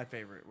open with them. my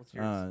favorite. What's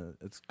yours?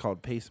 It's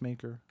called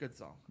Pacemaker. Good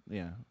song.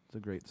 Yeah, it's a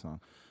great song.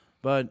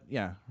 But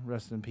yeah,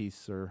 rest in peace,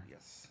 sir.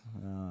 Yes.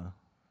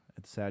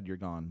 It's sad you're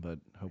gone, but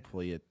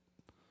hopefully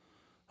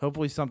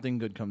something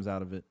good comes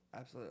out of it.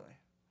 Absolutely.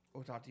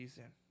 We'll talk to you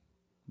soon.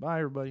 Bye,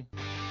 everybody.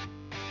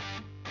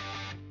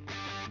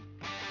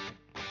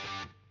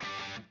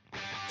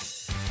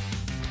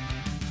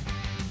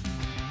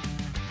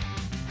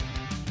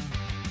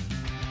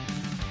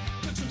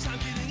 Took some time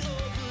getting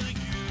over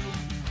you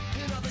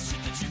and all the shit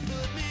that you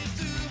put me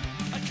through.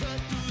 I cut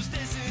those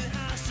days in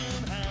high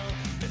somehow.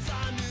 If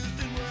I knew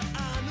then what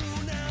I knew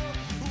now,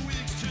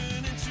 weeks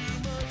turn into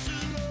months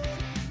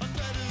alone. I'm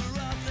better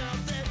off now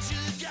that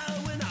you're gone.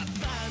 When I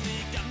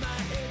finally got my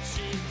head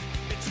straight,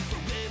 it took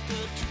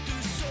forever to do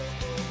so.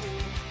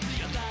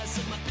 Realize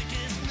that my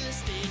biggest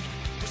mistake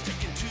was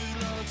taking too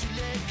long to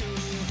let go.